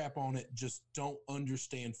who crap on it just don't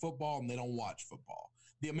understand football and they don't watch football.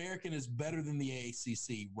 The American is better than the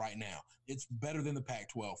AACC right now. It's better than the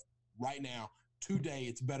Pac-12 right now. Today,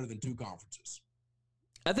 it's better than 2 conferences.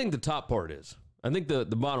 I think the top part is. I think the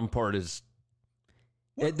bottom part is.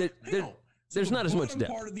 There's not as much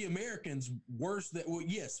depth. Part of the Americans worse than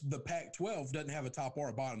yes, the Pac-12 doesn't have a top or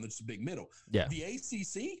a bottom. There's a big middle. Yeah. The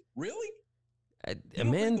ACC, really? You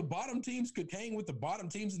don't think the bottom teams could hang with the bottom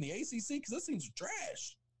teams in the ACC because those teams are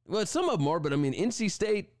trash. Well, some of them are, but I mean, NC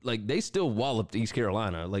State, like they still walloped East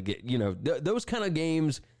Carolina. Like those kind of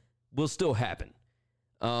games will still happen.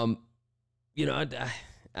 I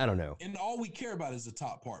don't know. And all we care about is the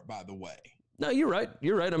top part, by the way. No, you're right.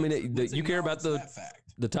 You're right. I mean, you care about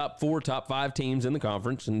the top 4, top 5 teams in the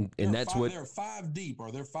conference, and that's what they're 5 deep.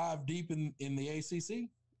 Are there 5 deep in the ACC?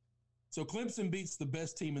 So Clemson beats the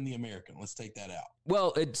best team in the American. Let's take that out.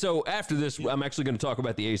 Well, so after this, I'm actually going to talk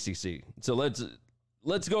about the ACC. So let's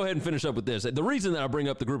go ahead and finish up with this. The reason that I bring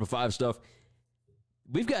up the Group of 5 stuff,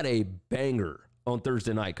 we've got a banger on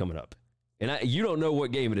Thursday night coming up, and you don't know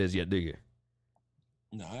what game it is yet, do you?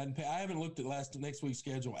 No, I haven't looked at next week's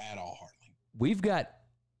schedule at all, hardly. We've got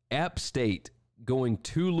App State going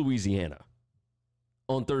to Louisiana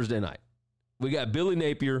on Thursday night. We got Billy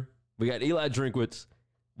Napier. We got Eli Drinkwitz.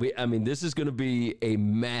 This is going to be a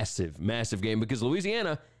massive, massive game because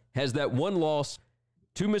Louisiana has that one loss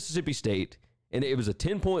to Mississippi State, and it was a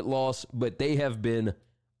 10-point loss, but they have been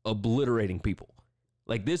obliterating people.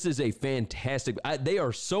 Like, this is a fantastic – they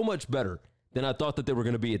are so much better than I thought that they were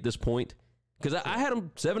going to be at this point because I had them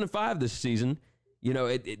 7-5 this season.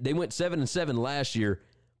 They went 7-7 last year,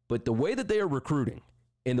 but the way that they are recruiting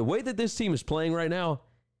and the way that this team is playing right now,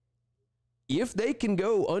 if they can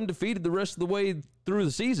go undefeated the rest of the way through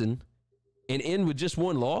the season and end with just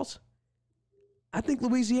one loss, I think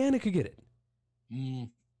Louisiana could get it.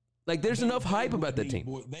 Like, there's enough hype about that team.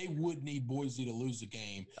 They would need Boise to lose a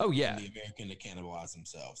game. Oh, yeah. And the American to cannibalize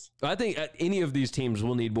themselves. I think any of these teams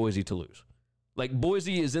will need Boise to lose. Like,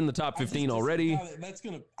 Boise is in the top 15 already. That's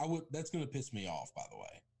gonna piss me off, by the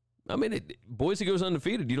way. I mean, Boise goes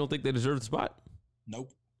undefeated. You don't think they deserve the spot?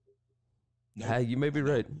 Nope. You may be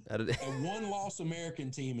right. A one-loss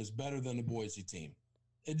American team is better than a Boise team.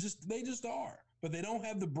 They just are. But they don't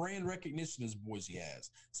have the brand recognition as Boise has,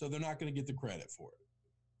 so they're not going to get the credit for it.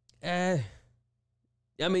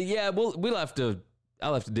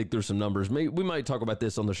 I'll have to dig through some numbers. We might talk about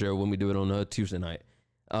this on the show when we do it on Tuesday night.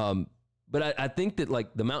 But I think that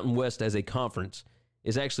like the Mountain West as a conference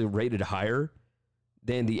is actually rated higher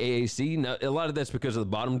than the AAC. Now, a lot of that's because of the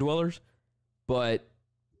bottom dwellers, but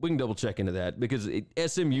we can double check into that because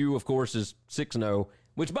SMU, of course, is 6-0,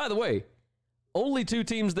 which, by the way, only 2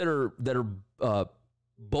 teams that are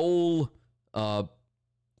bowl eligible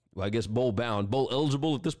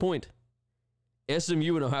at this point,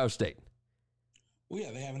 SMU and Ohio State. Well,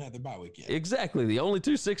 yeah, they haven't had their bye week yet. Exactly. The only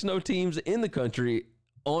 2 6-0 teams in the country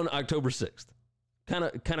on October 6th.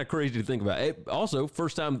 Kind of crazy to think about. Also,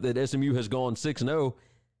 first time that SMU has gone 6-0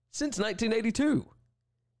 since 1982.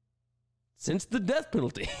 Since the death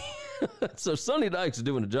penalty. So Sonny Dykes is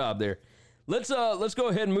doing a job there. Let's go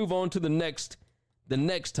ahead and move on to the next the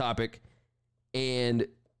next topic, and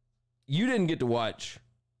you didn't get to watch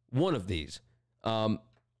one of these.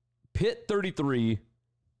 Pitt 33,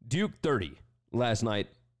 Duke 30 last night.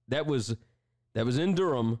 That was in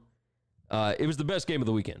Durham. It was the best game of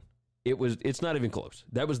the weekend. It's not even close.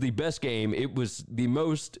 That was the best game. It was the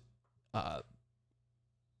most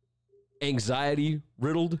anxiety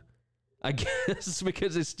riddled, I guess,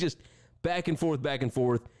 because it's just back and forth.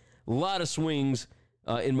 A lot of swings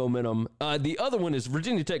in momentum. The other one is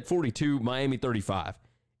Virginia Tech 42, Miami 35.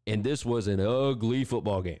 And this was an ugly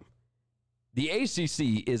football game. The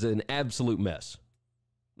ACC is an absolute mess.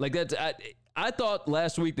 Like I thought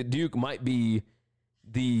last week that Duke might be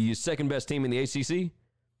the second best team in the ACC.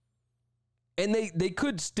 And they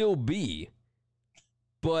could still be.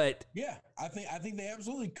 But yeah, I think they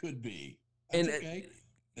absolutely could be. That's okay.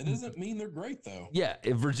 That doesn't mean they're great though. Yeah,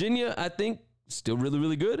 Virginia, I think, still really,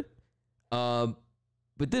 really good. But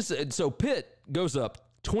Pitt goes up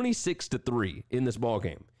 26-3 in this ball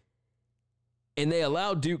game. And they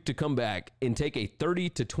allowed Duke to come back and take a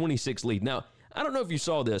 30-26 lead. Now, I don't know if you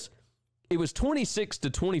saw this. It was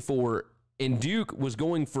 26-24, and Duke was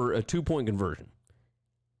going for a 2-point conversion.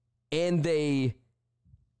 And they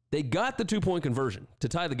got the 2-point conversion to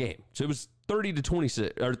tie the game. So it was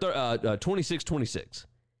 30-26 or 26-26.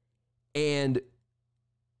 And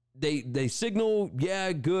they signal,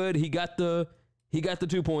 yeah, good. He got the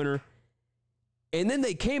 2-pointer. And then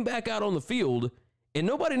they came back out on the field, and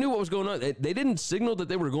nobody knew what was going on. They didn't signal that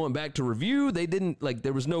they were going back to review. They didn't,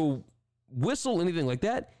 there was no whistle, anything like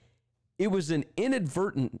that. It was an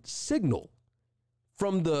inadvertent signal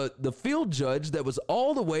from the field judge that was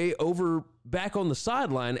all the way over back on the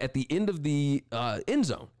sideline at the end of the end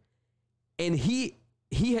zone. And he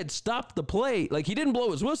had stopped the play. He didn't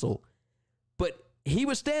blow his whistle, but he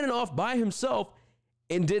was standing off by himself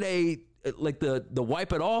and did the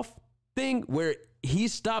wipe it off thing where he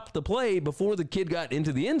stopped the play before the kid got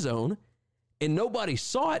into the end zone, and nobody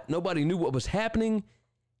saw it. Nobody knew what was happening.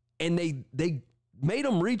 And they made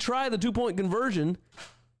him retry the 2-point conversion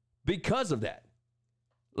because of that.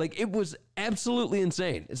 It was absolutely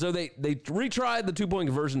insane. So they retried the 2-point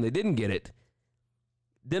conversion. They didn't get it.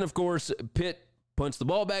 Then, of course, Pitt punts the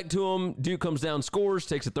ball back to him. Duke comes down, scores,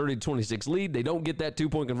 takes a 30-26 lead. They don't get that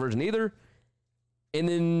 2-point conversion either. And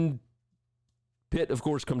then Pitt, of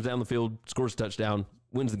course, comes down the field, scores a touchdown,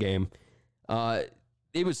 wins the game.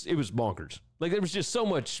 It was bonkers. There was just so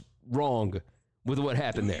much wrong with what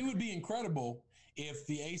happened there. It would be incredible if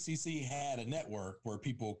the ACC had a network where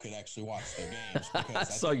people could actually watch their games. I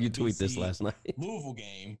saw you tweet this last night. Louisville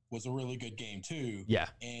game was a really good game too. Yeah.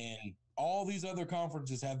 And all these other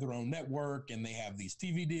conferences have their own network, and they have these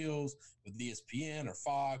TV deals with ESPN or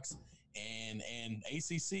Fox and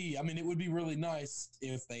ACC. I mean, it would be really nice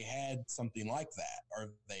if they had something like that, or if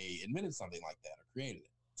they admitted something like that or created it.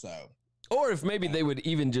 So, or if maybe they would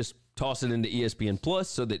even just toss it into ESPN Plus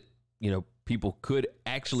so that, people could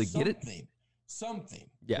actually get it. Something.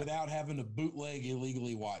 Yeah. Without having to bootleg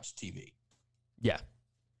illegally watch TV. Yeah.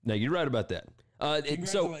 No, you're right about that.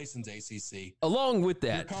 Congratulations, ACC. Along with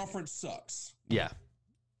that, your conference sucks. Yeah.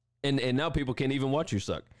 And now people can't even watch you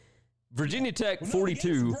suck. Virginia Tech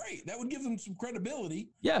 42. Great. That would give them some credibility.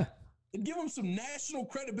 Yeah. It'd give them some national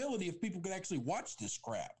credibility if people could actually watch this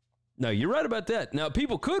crap. No, you're right about that. Now,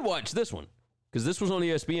 people could watch this one because this was on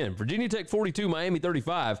ESPN. Virginia Tech 42, Miami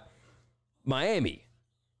 35. Miami,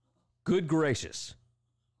 good gracious.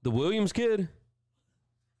 The Williams kid,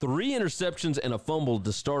 3 interceptions and a fumble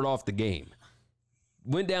to start off the game.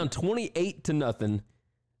 Went down 28-0.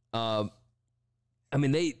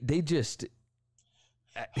 They just...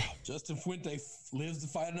 Justin Fuente lives to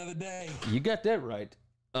fight another day. You got that right.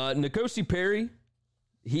 N'Kosi Perry,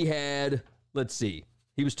 he had,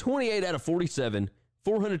 he was 28 out of 47,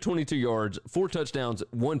 422 yards, 4 touchdowns,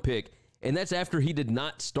 1 pick, and that's after he did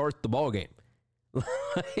not start the ball game.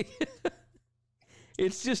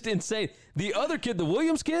 It's just insane. The other kid, the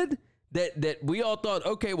Williams kid, that we all thought,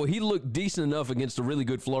 okay, well, he looked decent enough against a really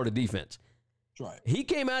good Florida defense. That's right. He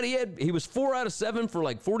came out, he was 4 out of 7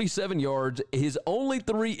 for 47 yards. His only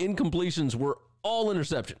 3 incompletions were all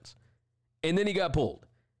interceptions. And then he got pulled.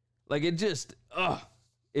 It's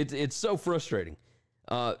so frustrating.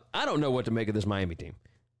 I don't know what to make of this Miami team.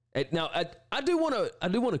 Now, I do want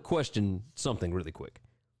to question something really quick.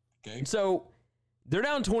 Okay. So they're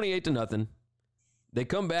down 28-0. They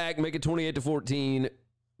come back, make it 28-14.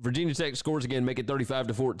 Virginia Tech scores again, make it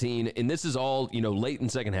 35-14. And this is all, late in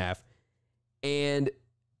second half. And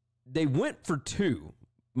they went for 2.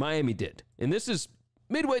 Miami did. And this is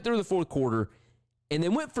midway through the fourth quarter. And they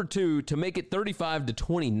went for 2 to make it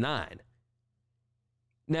 35-29.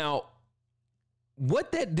 Now,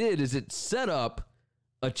 what that did is it set up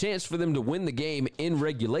a chance for them to win the game in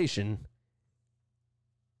regulation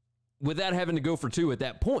without having to go for 2 at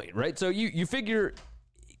that point, right? So you figure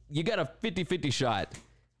you got a 50-50 shot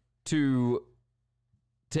to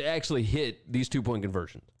actually hit these 2-point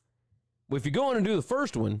conversions. Well, if you go on and do the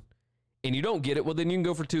first one and you don't get it, well, then you can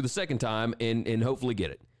go for 2 the second time and hopefully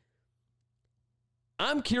get it.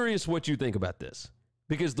 I'm curious what you think about this,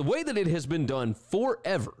 because the way that it has been done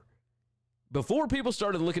forever, before people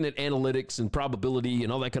started looking at analytics and probability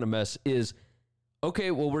and all that kind of mess, is, okay,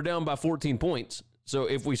 well, we're down by 14 points. So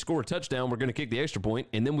if we score a touchdown, we're going to kick the extra point,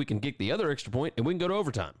 and then we can kick the other extra point, and we can go to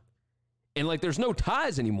overtime. And, like, there's no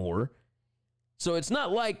ties anymore. So it's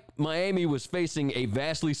not like Miami was facing a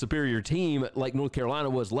vastly superior team like North Carolina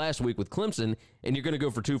was last week with Clemson, and you're going to go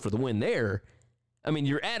for 2 for the win there. I mean,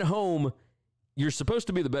 you're at home. You're supposed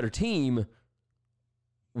to be the better team.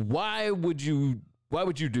 Why would you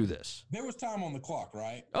do this? There was time on the clock,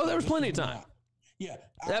 right? Oh, there was plenty of time. Yeah.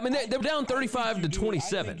 I mean, they're down 35 to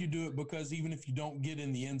 27. I think you do it because even if you don't get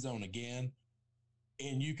in the end zone again,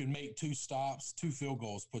 and you can make 2 stops, 2 field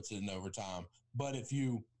goals puts it in overtime. But if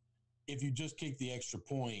you just kick the extra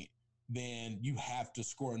point, then you have to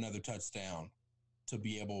score another touchdown to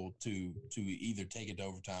be able to either take it to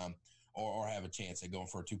overtime or have a chance at going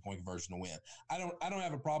for a 2-point conversion to win. I don't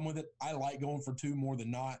have a problem with it. I like going for 2 more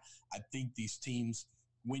than not. I think these teams,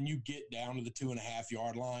 when you get down to the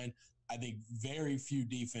 2.5-yard line, I think very few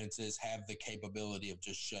defenses have the capability of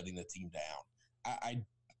just shutting the team down.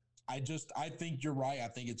 I think you're right. I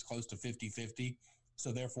think it's close to 50-50.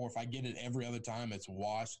 So therefore, if I get it every other time, it's a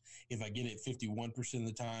wash. If I get it 51% of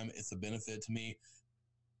the time, it's a benefit to me.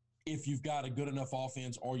 If you've got a good enough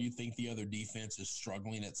offense, or you think the other defense is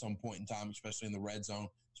struggling at some point in time, especially in the red zone,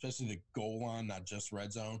 especially the goal line, not just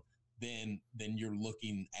red zone, then you're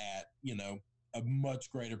looking at, a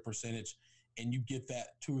much greater percentage, and you get that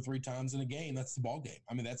 2 or 3 times in a game. That's the ball game.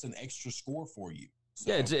 I mean, that's an extra score for you.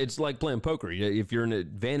 So, yeah, it's like playing poker. If you're an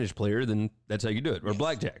advantage player, then that's how you do it, or yes.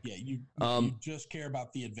 blackjack. Yeah, you just care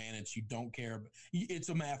about the advantage. You don't care. It's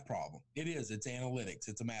a math problem. It is. It's analytics.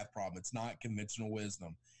 It's a math problem. It's not conventional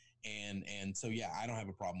wisdom. And so, yeah, I don't have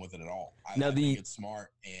a problem with it at all. I think it's smart.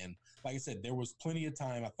 And like I said, there was plenty of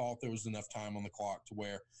time. I thought there was enough time on the clock to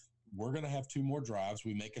where we're going to have 2 more drives.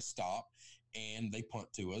 We make a stop, and they punt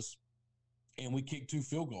to us, and we kick 2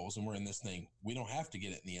 field goals, and we're in this thing. We don't have to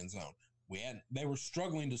get it in the end zone. They were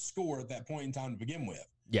struggling to score at that point in time to begin with.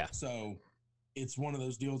 Yeah. So it's one of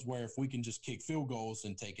those deals where if we can just kick field goals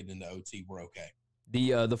and take it into OT, we're okay.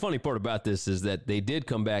 The funny part about this is that they did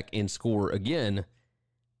come back and score again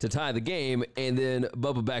to tie the game, and then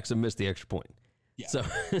Bubba Baxter missed the extra point. Yeah. So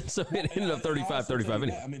it ended up 35-35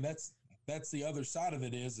 anyway. I mean, that's the other side of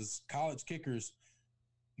it is college kickers,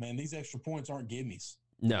 man, these extra points aren't gimmies.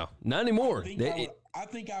 No, not anymore. I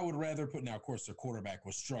think I would rather put – now, of course, their quarterback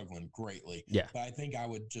was struggling greatly. Yeah. But I think I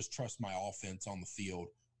would just trust my offense on the field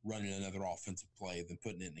running another offensive play than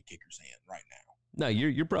putting it in the kicker's hand right now. No,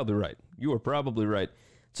 you're probably right. You are probably right.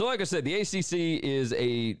 So, like I said, the ACC is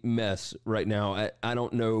a mess right now. I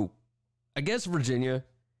don't know. I guess Virginia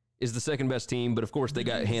is the second best team, but, of course, they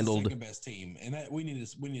got handled. The second best team, and that we need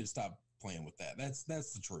to stop playing with that. That's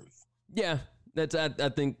the truth. Yeah. I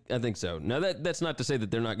think so. Now that's not to say that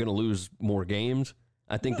they're not going to lose more games.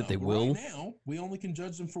 I think that they will. Right now, we only can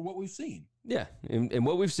judge them for what we've seen. Yeah, and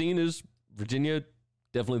what we've seen is Virginia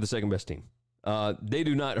definitely the second best team. They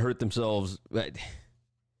do not hurt themselves.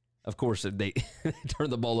 Of course, they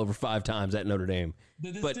turned the ball over 5 times at Notre Dame.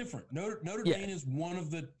 That's different. Notre Dame is one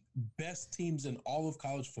of the best teams in all of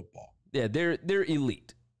college football. Yeah, they're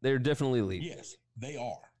elite. They're definitely elite. Yes, they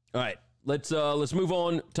are. All right, let's move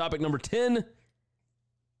on. Topic number 10.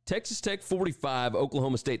 Texas Tech 45,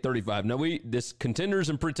 Oklahoma State 35. Now, this contenders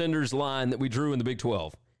and pretenders line that we drew in the Big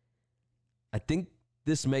 12, I think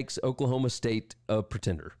this makes Oklahoma State a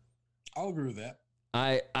pretender. I'll agree with that.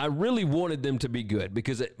 I really wanted them to be good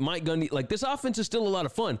because Mike Gundy, like, this offense is still a lot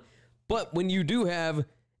of fun. But when you do have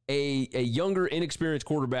a younger, inexperienced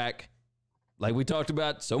quarterback, like we talked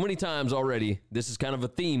about so many times already, this is kind of a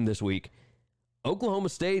theme this week. Oklahoma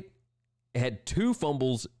State had 2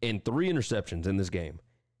 fumbles and 3 interceptions in this game.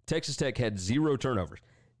 Texas Tech had 0 turnovers.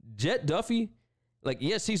 Jet Duffy, like,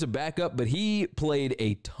 yes, he's a backup, but he played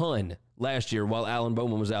a ton last year while Alan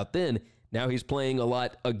Bowman was out then. Now he's playing a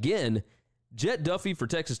lot again. Jet Duffy for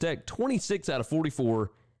Texas Tech, 26 out of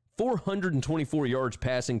 44, 424 yards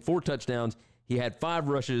passing, 4 touchdowns. He had 5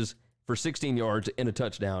 rushes for 16 yards and a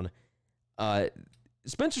touchdown.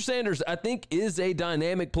 Spencer Sanders, I think, is a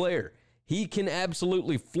dynamic player. He can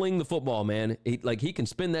absolutely fling the football, man. He can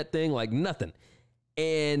spin that thing like nothing.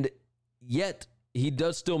 And yet, he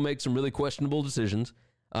does still make some really questionable decisions.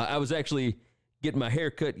 I was actually getting my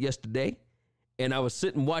hair cut yesterday, and I was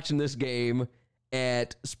sitting watching this game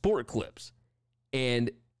at Sport Clips,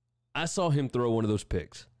 and I saw him throw one of those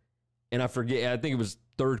picks. And I forget, I think it was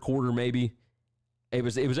third quarter maybe. It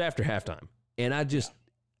was after halftime. And I just...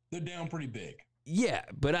 They're down pretty big. Yeah,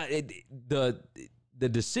 but the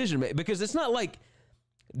decision, because it's not like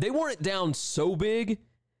they weren't down so big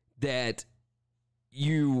that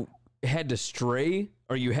you had to stray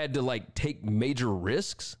or you had to like take major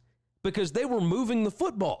risks, because they were moving the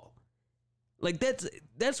football. Like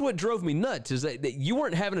that's what drove me nuts, is that you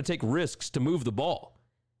weren't having to take risks to move the ball.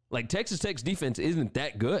 Like Texas Tech's defense isn't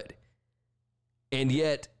that good. And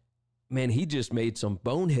yet, man, he just made some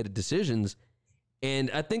boneheaded decisions.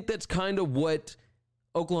 And I think that's kind of what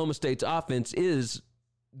Oklahoma State's offense is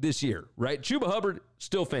this year, right? Chuba Hubbard,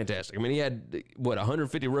 still fantastic. I mean, he had,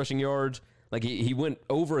 150 rushing yards. Like, he went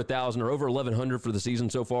over 1,000 or over 1,100 for the season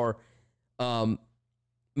so far.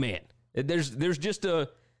 Man, there's just a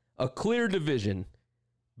clear division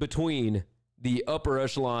between the upper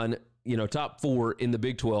echelon, top 4 in the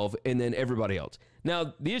Big 12, and then everybody else.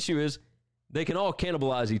 Now, the issue is they can all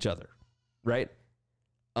cannibalize each other, right?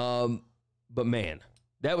 But man,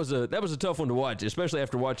 that was a tough one to watch, especially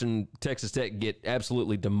after watching Texas Tech get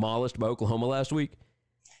absolutely demolished by Oklahoma last week.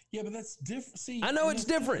 Yeah, but that's different. See, I know it's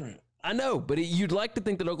different. I know, but you'd like to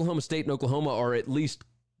think that Oklahoma State and Oklahoma are at least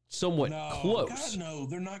somewhat close. God, no,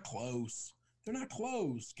 they're not close. They're not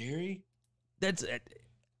close, Gary. I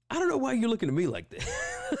don't know why you're looking at me like this.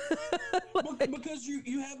 Because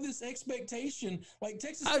you have this expectation, like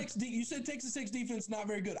Texas Tech's you said Texas Tech's defense not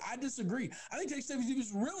very good. I disagree. I think Texas Tech's defense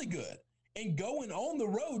is really good. And going on the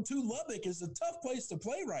road to Lubbock is a tough place to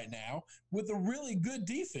play right now with a really good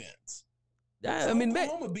defense.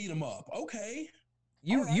 Oklahoma beat them up. Okay.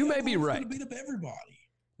 You may be right. Beat up everybody.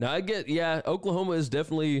 Now I get, Oklahoma is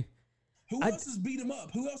definitely. Who else has beat them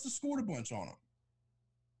up? Who else has scored a bunch on them?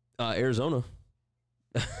 Arizona.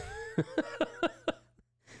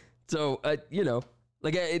 So, and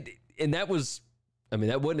that was,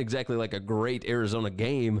 that wasn't exactly like a great Arizona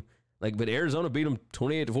game. But Arizona beat them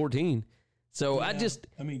 28-14. So yeah,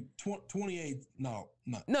 28. No,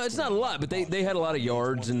 it's not a lot, but they had a lot of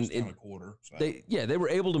yards and a quarter. So. They were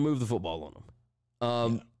able to move the football on them.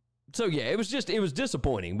 So yeah, it was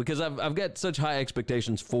disappointing because I've got such high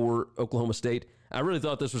expectations for Oklahoma State. I really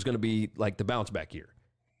thought this was going to be like the bounce back year,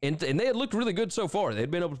 and they had looked really good so far.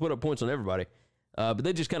 They'd been able to put up points on everybody, but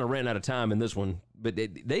they just kind of ran out of time in this one. But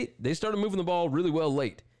they started moving the ball really well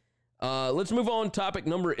late. Let's move on. Topic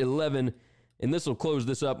number 11, and this will close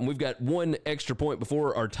this up. And we've got one extra point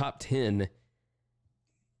before our top 10.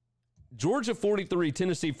 Georgia 43,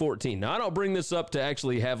 Tennessee 14. Now, I don't bring this up to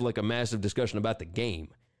actually have like a massive discussion about the game.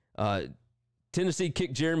 Tennessee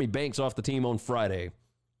kicked Jeremy Banks off the team on Friday,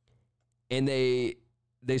 and they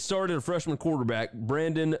started a freshman quarterback,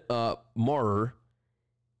 Brandon Marrer,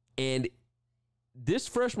 and this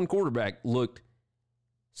freshman quarterback looked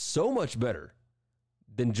so much better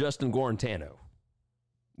than Justin Guarantano,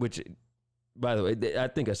 which, by the way, I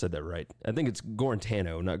think I said that right. I think it's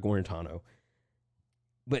Guarantano, not Guarantano.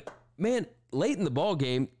 But, man, late in the ball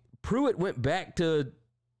game, Pruitt went back to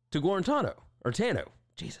Guarantano, or Tano.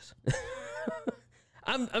 Jesus.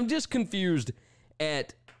 I'm just confused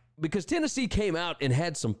because Tennessee came out and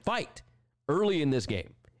had some fight early in this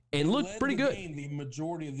game and looked pretty good. The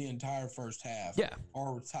majority of the entire first half,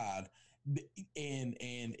 or tied, and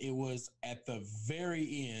it was at the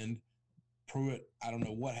very end. Pruitt, I don't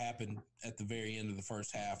know what happened at the very end of the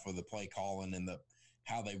first half of the play calling and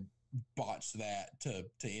how they botched that to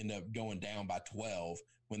end up going down by 12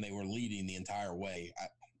 when they were leading the entire way.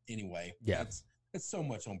 It's so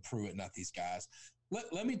much on Pruitt, not these guys.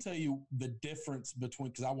 Let me tell you the difference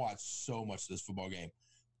because I watched so much of this football game,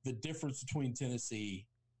 the difference between Tennessee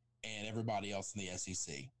and everybody else in the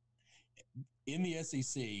SEC. In the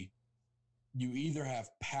SEC, you either have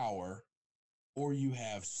power or you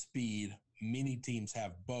have speed. Many teams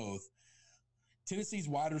have both. Tennessee's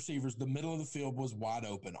wide receivers, the middle of the field was wide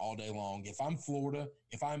open all day long. If I'm Florida,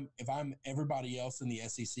 if I'm everybody else in the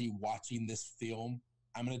SEC watching this film,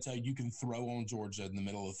 I'm going to tell you, you can throw on Georgia in the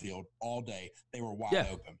middle of the field all day. They were wide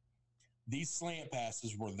open. These slant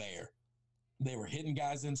passes were there. They were hitting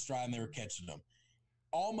guys in stride and they were catching them.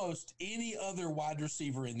 Almost any other wide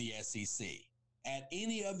receiver in the SEC at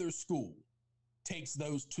any other school takes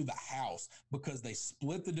those to the house because they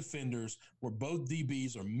split the defenders where both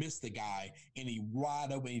DBs or miss the guy and he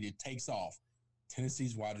wide open and he takes off.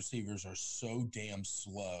 Tennessee's wide receivers are so damn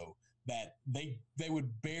slow that they would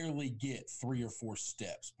barely get 3 or 4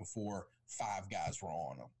 steps before 5 guys were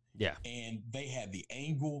on them. Yeah. And they had the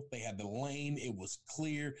angle, they had the lane, it was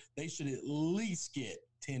clear. They should at least get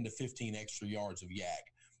 10 to 15 extra yards of yak,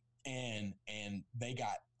 and they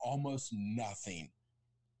got almost nothing.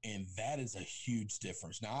 And that is a huge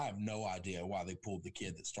difference. Now, I have no idea why they pulled the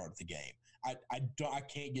kid that started the game. I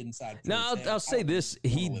can't get inside. Now, I'll say this.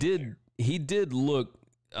 He did look,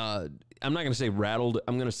 I'm not going to say rattled.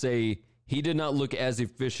 I'm going to say he did not look as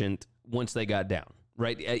efficient once they got down,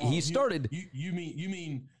 right? He started. You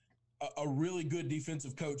mean a really good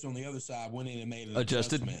defensive coach on the other side went in and made an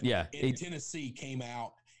adjusted? adjustment. Yeah. And Tennessee came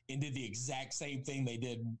out and did the exact same thing they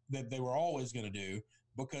did that they were always going to do,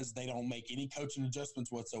 because they don't make any coaching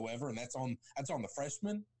adjustments whatsoever, and that's on the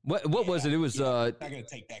freshman. What was it? It was not going to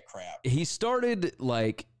take that crap. He started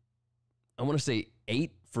like, I want to say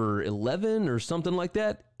 8 for 11 or something like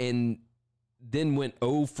that, and then went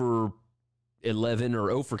 0 for 11 or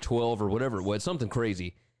 0 for 12 or whatever it was, something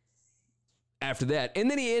crazy after that.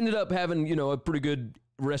 And then he ended up having, a pretty good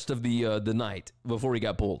rest of the night before he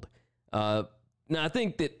got pulled. Now, I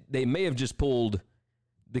think that they may have just pulled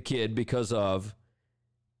the kid because of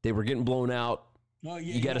they were getting blown out. Oh,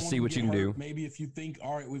 yeah, you got to see what you can do. Maybe if you think,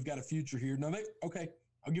 all right, we've got a future here. No, okay,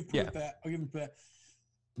 I'll give him that. I'll give him that.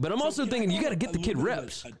 But I'm also thinking you got to get the kid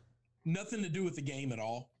reps. Nothing to do with the game at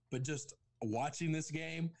all, but just watching this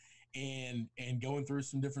game and going through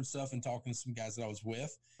some different stuff and talking to some guys that I was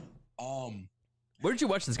with. Where did you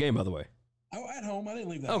watch this game, by the way? At home. I didn't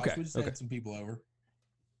leave the house. We just had some people over.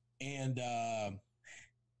 And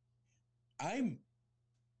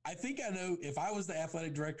I think I know, if I was the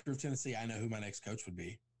athletic director of Tennessee, I know who my next coach would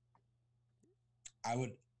be. I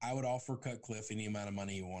would offer Cutcliffe any amount of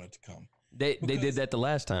money he wanted to come. They did that the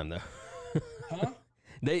last time, though. Huh?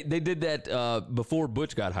 They did that before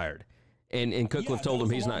Butch got hired, and Cutcliffe told him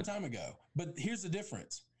he's not. Time ago. But here's the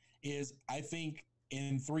difference: is I think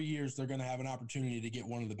in 3 years they're going to have an opportunity to get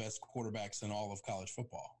one of the best quarterbacks in all of college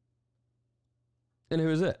football. And who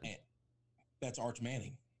is that? And that's Arch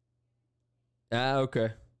Manning. Okay.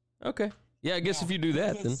 Yeah, I guess if you do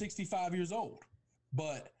that, then 65 years old.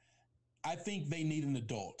 But I think they need an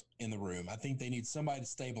adult in the room. I think they need somebody to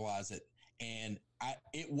stabilize it. And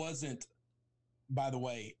it wasn't, by the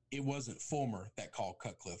way, it wasn't Fulmer that called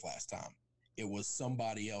Cutcliffe last time. It was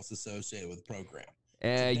somebody else associated with the program.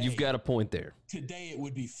 You've got a point there. Today it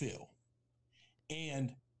would be Phil.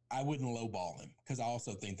 And I wouldn't lowball him, because I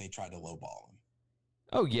also think they tried to lowball him.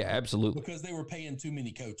 Oh, yeah, absolutely. Because they were paying too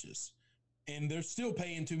many coaches. And they're still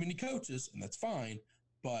paying too many coaches, and that's fine.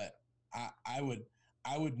 But I would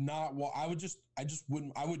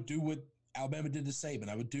do what Alabama did to Saban.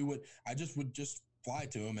 I would just fly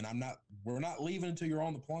to him, and we're not leaving until you're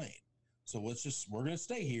on the plane. So we're going to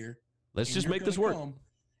stay here. Let's just make this work.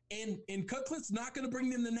 And Cutcliffe's not going to bring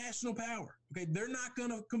them the national power. Okay. They're not going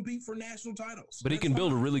to compete for national titles. But he can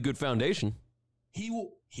build a really good foundation. He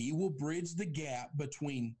will bridge the gap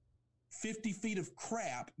between 50 feet of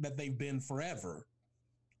crap that they've been forever,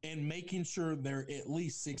 and making sure they're at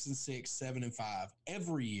least 6-6, 7-5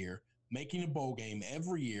 every year, making a bowl game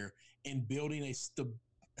every year, and building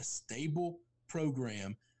a stable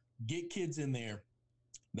program, get kids in there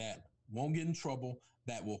that won't get in trouble,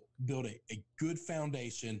 that will build a good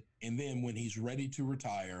foundation. And then when he's ready to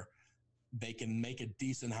retire, they can make a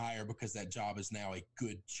decent hire, because that job is now a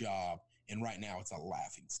good job. And right now it's a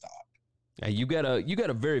laughing stock. You got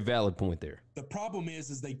a very valid point there. The problem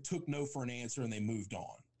is they took no for an answer and they moved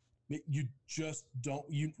on. You just don't.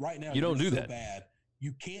 Right now you don't do so that. Bad.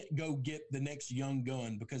 You can't go get the next young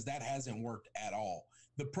gun, because that hasn't worked at all.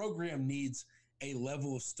 The program needs a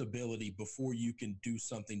level of stability before you can do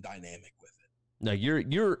something dynamic with it. No,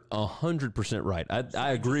 you're 100% right.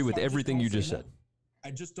 I agree with everything you just said. I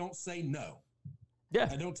just don't say no. Yeah,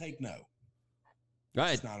 I don't take no.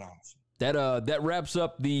 Right. It's not an option. That wraps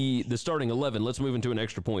up the starting 11. Let's move into an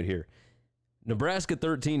extra point here. Nebraska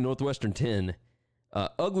 13, Northwestern 10.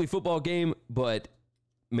 Ugly football game, but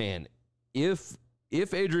man, if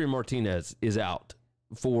Adrian Martinez is out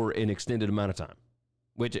for an extended amount of time,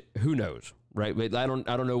 which who knows, right? I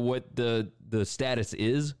don't know what the status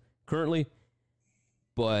is currently,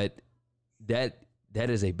 but that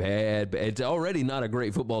is a bad. It's already not a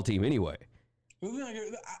great football team anyway.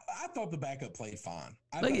 I thought the backup played fine.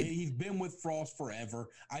 He's been with Frost forever.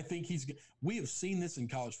 I think we have seen this in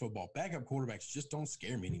college football. Backup quarterbacks just don't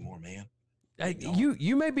scare me anymore, man.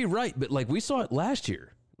 You may be right, but like we saw it last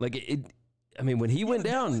year. Like when he went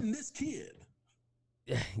down. This kid.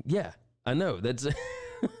 Yeah, I know. That's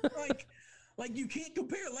like you can't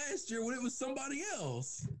compare last year when it was somebody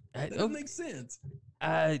else. That doesn't make sense.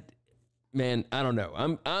 Man, I don't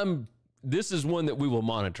know. This is one that we will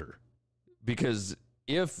monitor. Because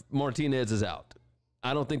if Martinez is out,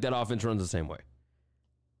 I don't think that offense runs the same way.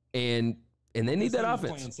 And they need that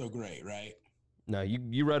offense. Playing so great, right? No,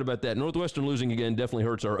 you're right about that. Northwestern losing again definitely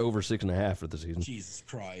hurts our over 6.5 for the season. Jesus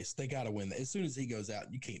Christ. They got to win that. As soon as he goes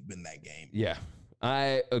out, you can't win that game. Yeah,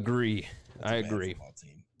 I agree. That's a bad football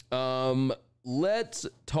team. Let's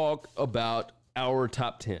talk about our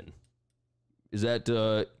top 10. Is that,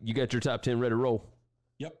 you got your top 10 ready to roll?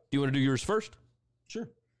 Yep. Do you want to do yours first? Sure.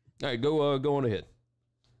 All right, go on ahead.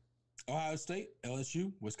 Ohio State,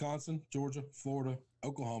 LSU, Wisconsin, Georgia, Florida,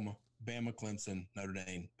 Oklahoma, Bama, Clemson, Notre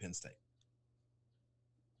Dame, Penn State.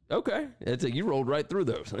 Okay. You rolled right through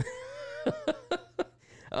those.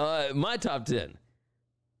 My top 10.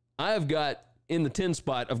 I've got, in the 10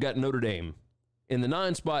 spot, I've got Notre Dame. In the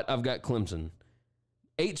 9 spot, I've got Clemson.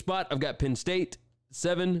 8 spot, I've got Penn State.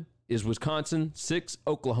 7 is Wisconsin. 6,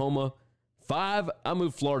 Oklahoma. 5, I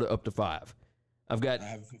moved Florida up to 5. I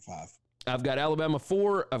have 5. I've got Alabama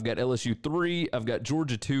 4. I've got LSU 3. I've got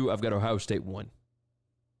Georgia 2. I've got Ohio State 1.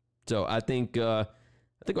 So I think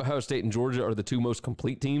Ohio State and Georgia are the two most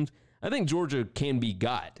complete teams. I think Georgia can be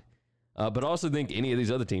got, but I also think any of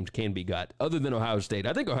these other teams can be got, other than Ohio State.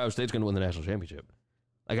 I think Ohio State's going to win the national championship.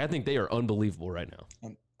 I think they are unbelievable right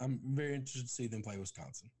now. I'm very interested to see them play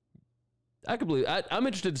Wisconsin. I'm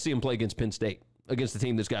interested to see them play against Penn State, against a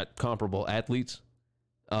team that's got comparable athletes.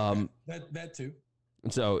 That too.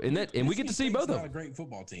 And so, and we get to see both of them. Not a great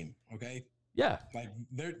football team, okay? Yeah. Like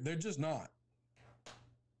they're just not.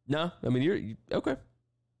 No, I mean you're okay.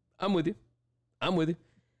 I'm with you.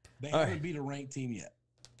 They haven't beat a ranked team yet.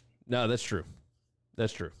 No, that's true.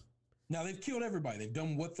 Now they've killed everybody. They've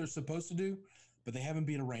done what they're supposed to do, but they haven't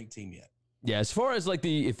beat a ranked team yet. Yeah, as far as like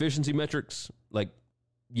the efficiency metrics, like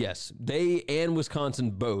yes, they and Wisconsin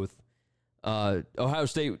both, Ohio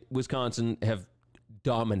State, Wisconsin have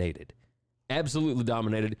dominated, absolutely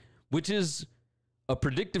dominated, which is a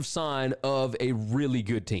predictive sign of a really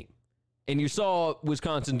good team. And you saw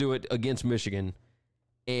Wisconsin do it against Michigan,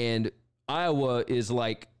 and Iowa is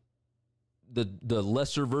like the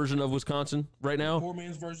lesser version of Wisconsin right now. Poor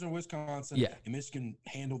man's version of Wisconsin. Yeah. And Michigan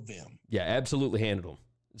handled them. Yeah, absolutely handled them.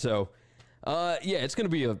 So, it's going to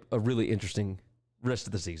be a really interesting rest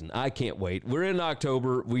of the season. I can't wait. We're in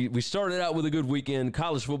October. We started out with a good weekend.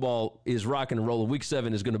 College football is rocking and rolling. Week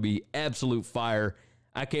 7 is going to be absolute fire.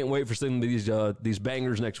 I can't wait for some of these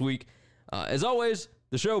bangers next week. As always,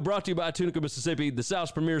 the show brought to you by Tunica, Mississippi, the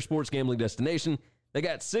South's premier sports gambling destination. They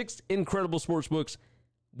got 6 incredible sports books.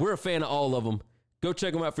 We're a fan of all of them. Go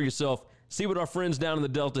check them out for yourself. See what our friends down in the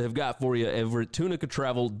Delta have got for you over at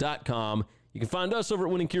tunicatravel.com. You can find us over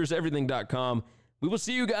at winningcureseverything.com. We will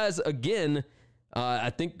see you guys again, I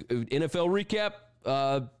think, NFL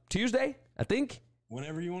recap Tuesday, I think.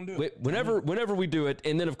 Whenever you want to do it. Whenever we do it.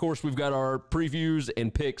 And then, of course, we've got our previews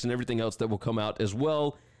and picks and everything else that will come out as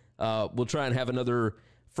well. We'll try and have another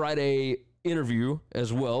Friday interview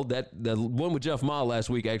as well. The one with Jeff Ma last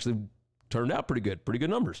week actually turned out pretty good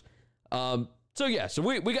numbers. So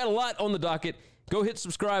we got a lot on the docket. Go hit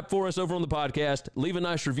subscribe for us over on the podcast. Leave a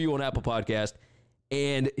nice review on Apple Podcast.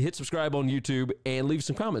 And hit subscribe on YouTube and leave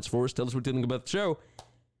some comments for us. Tell us what you think about the show.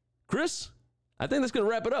 Chris, I think that's going to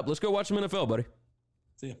wrap it up. Let's go watch some NFL, buddy.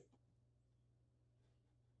 See ya.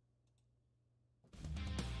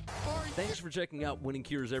 Thanks for checking out Winning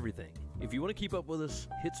Cures Everything. If you want to keep up with us,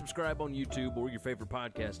 hit subscribe on YouTube or your favorite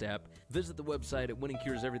podcast app. Visit the website at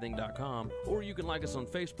winningcureseverything.com, or you can like us on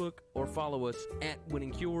Facebook or follow us at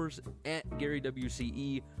Winning Cures, at Gary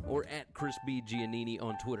WCE, or at Chris B. Giannini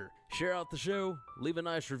on Twitter. Share out the show, leave a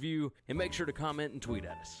nice review, and make sure to comment and tweet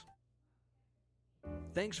at us.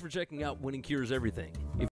 Thanks for checking out Winning Cures Everything.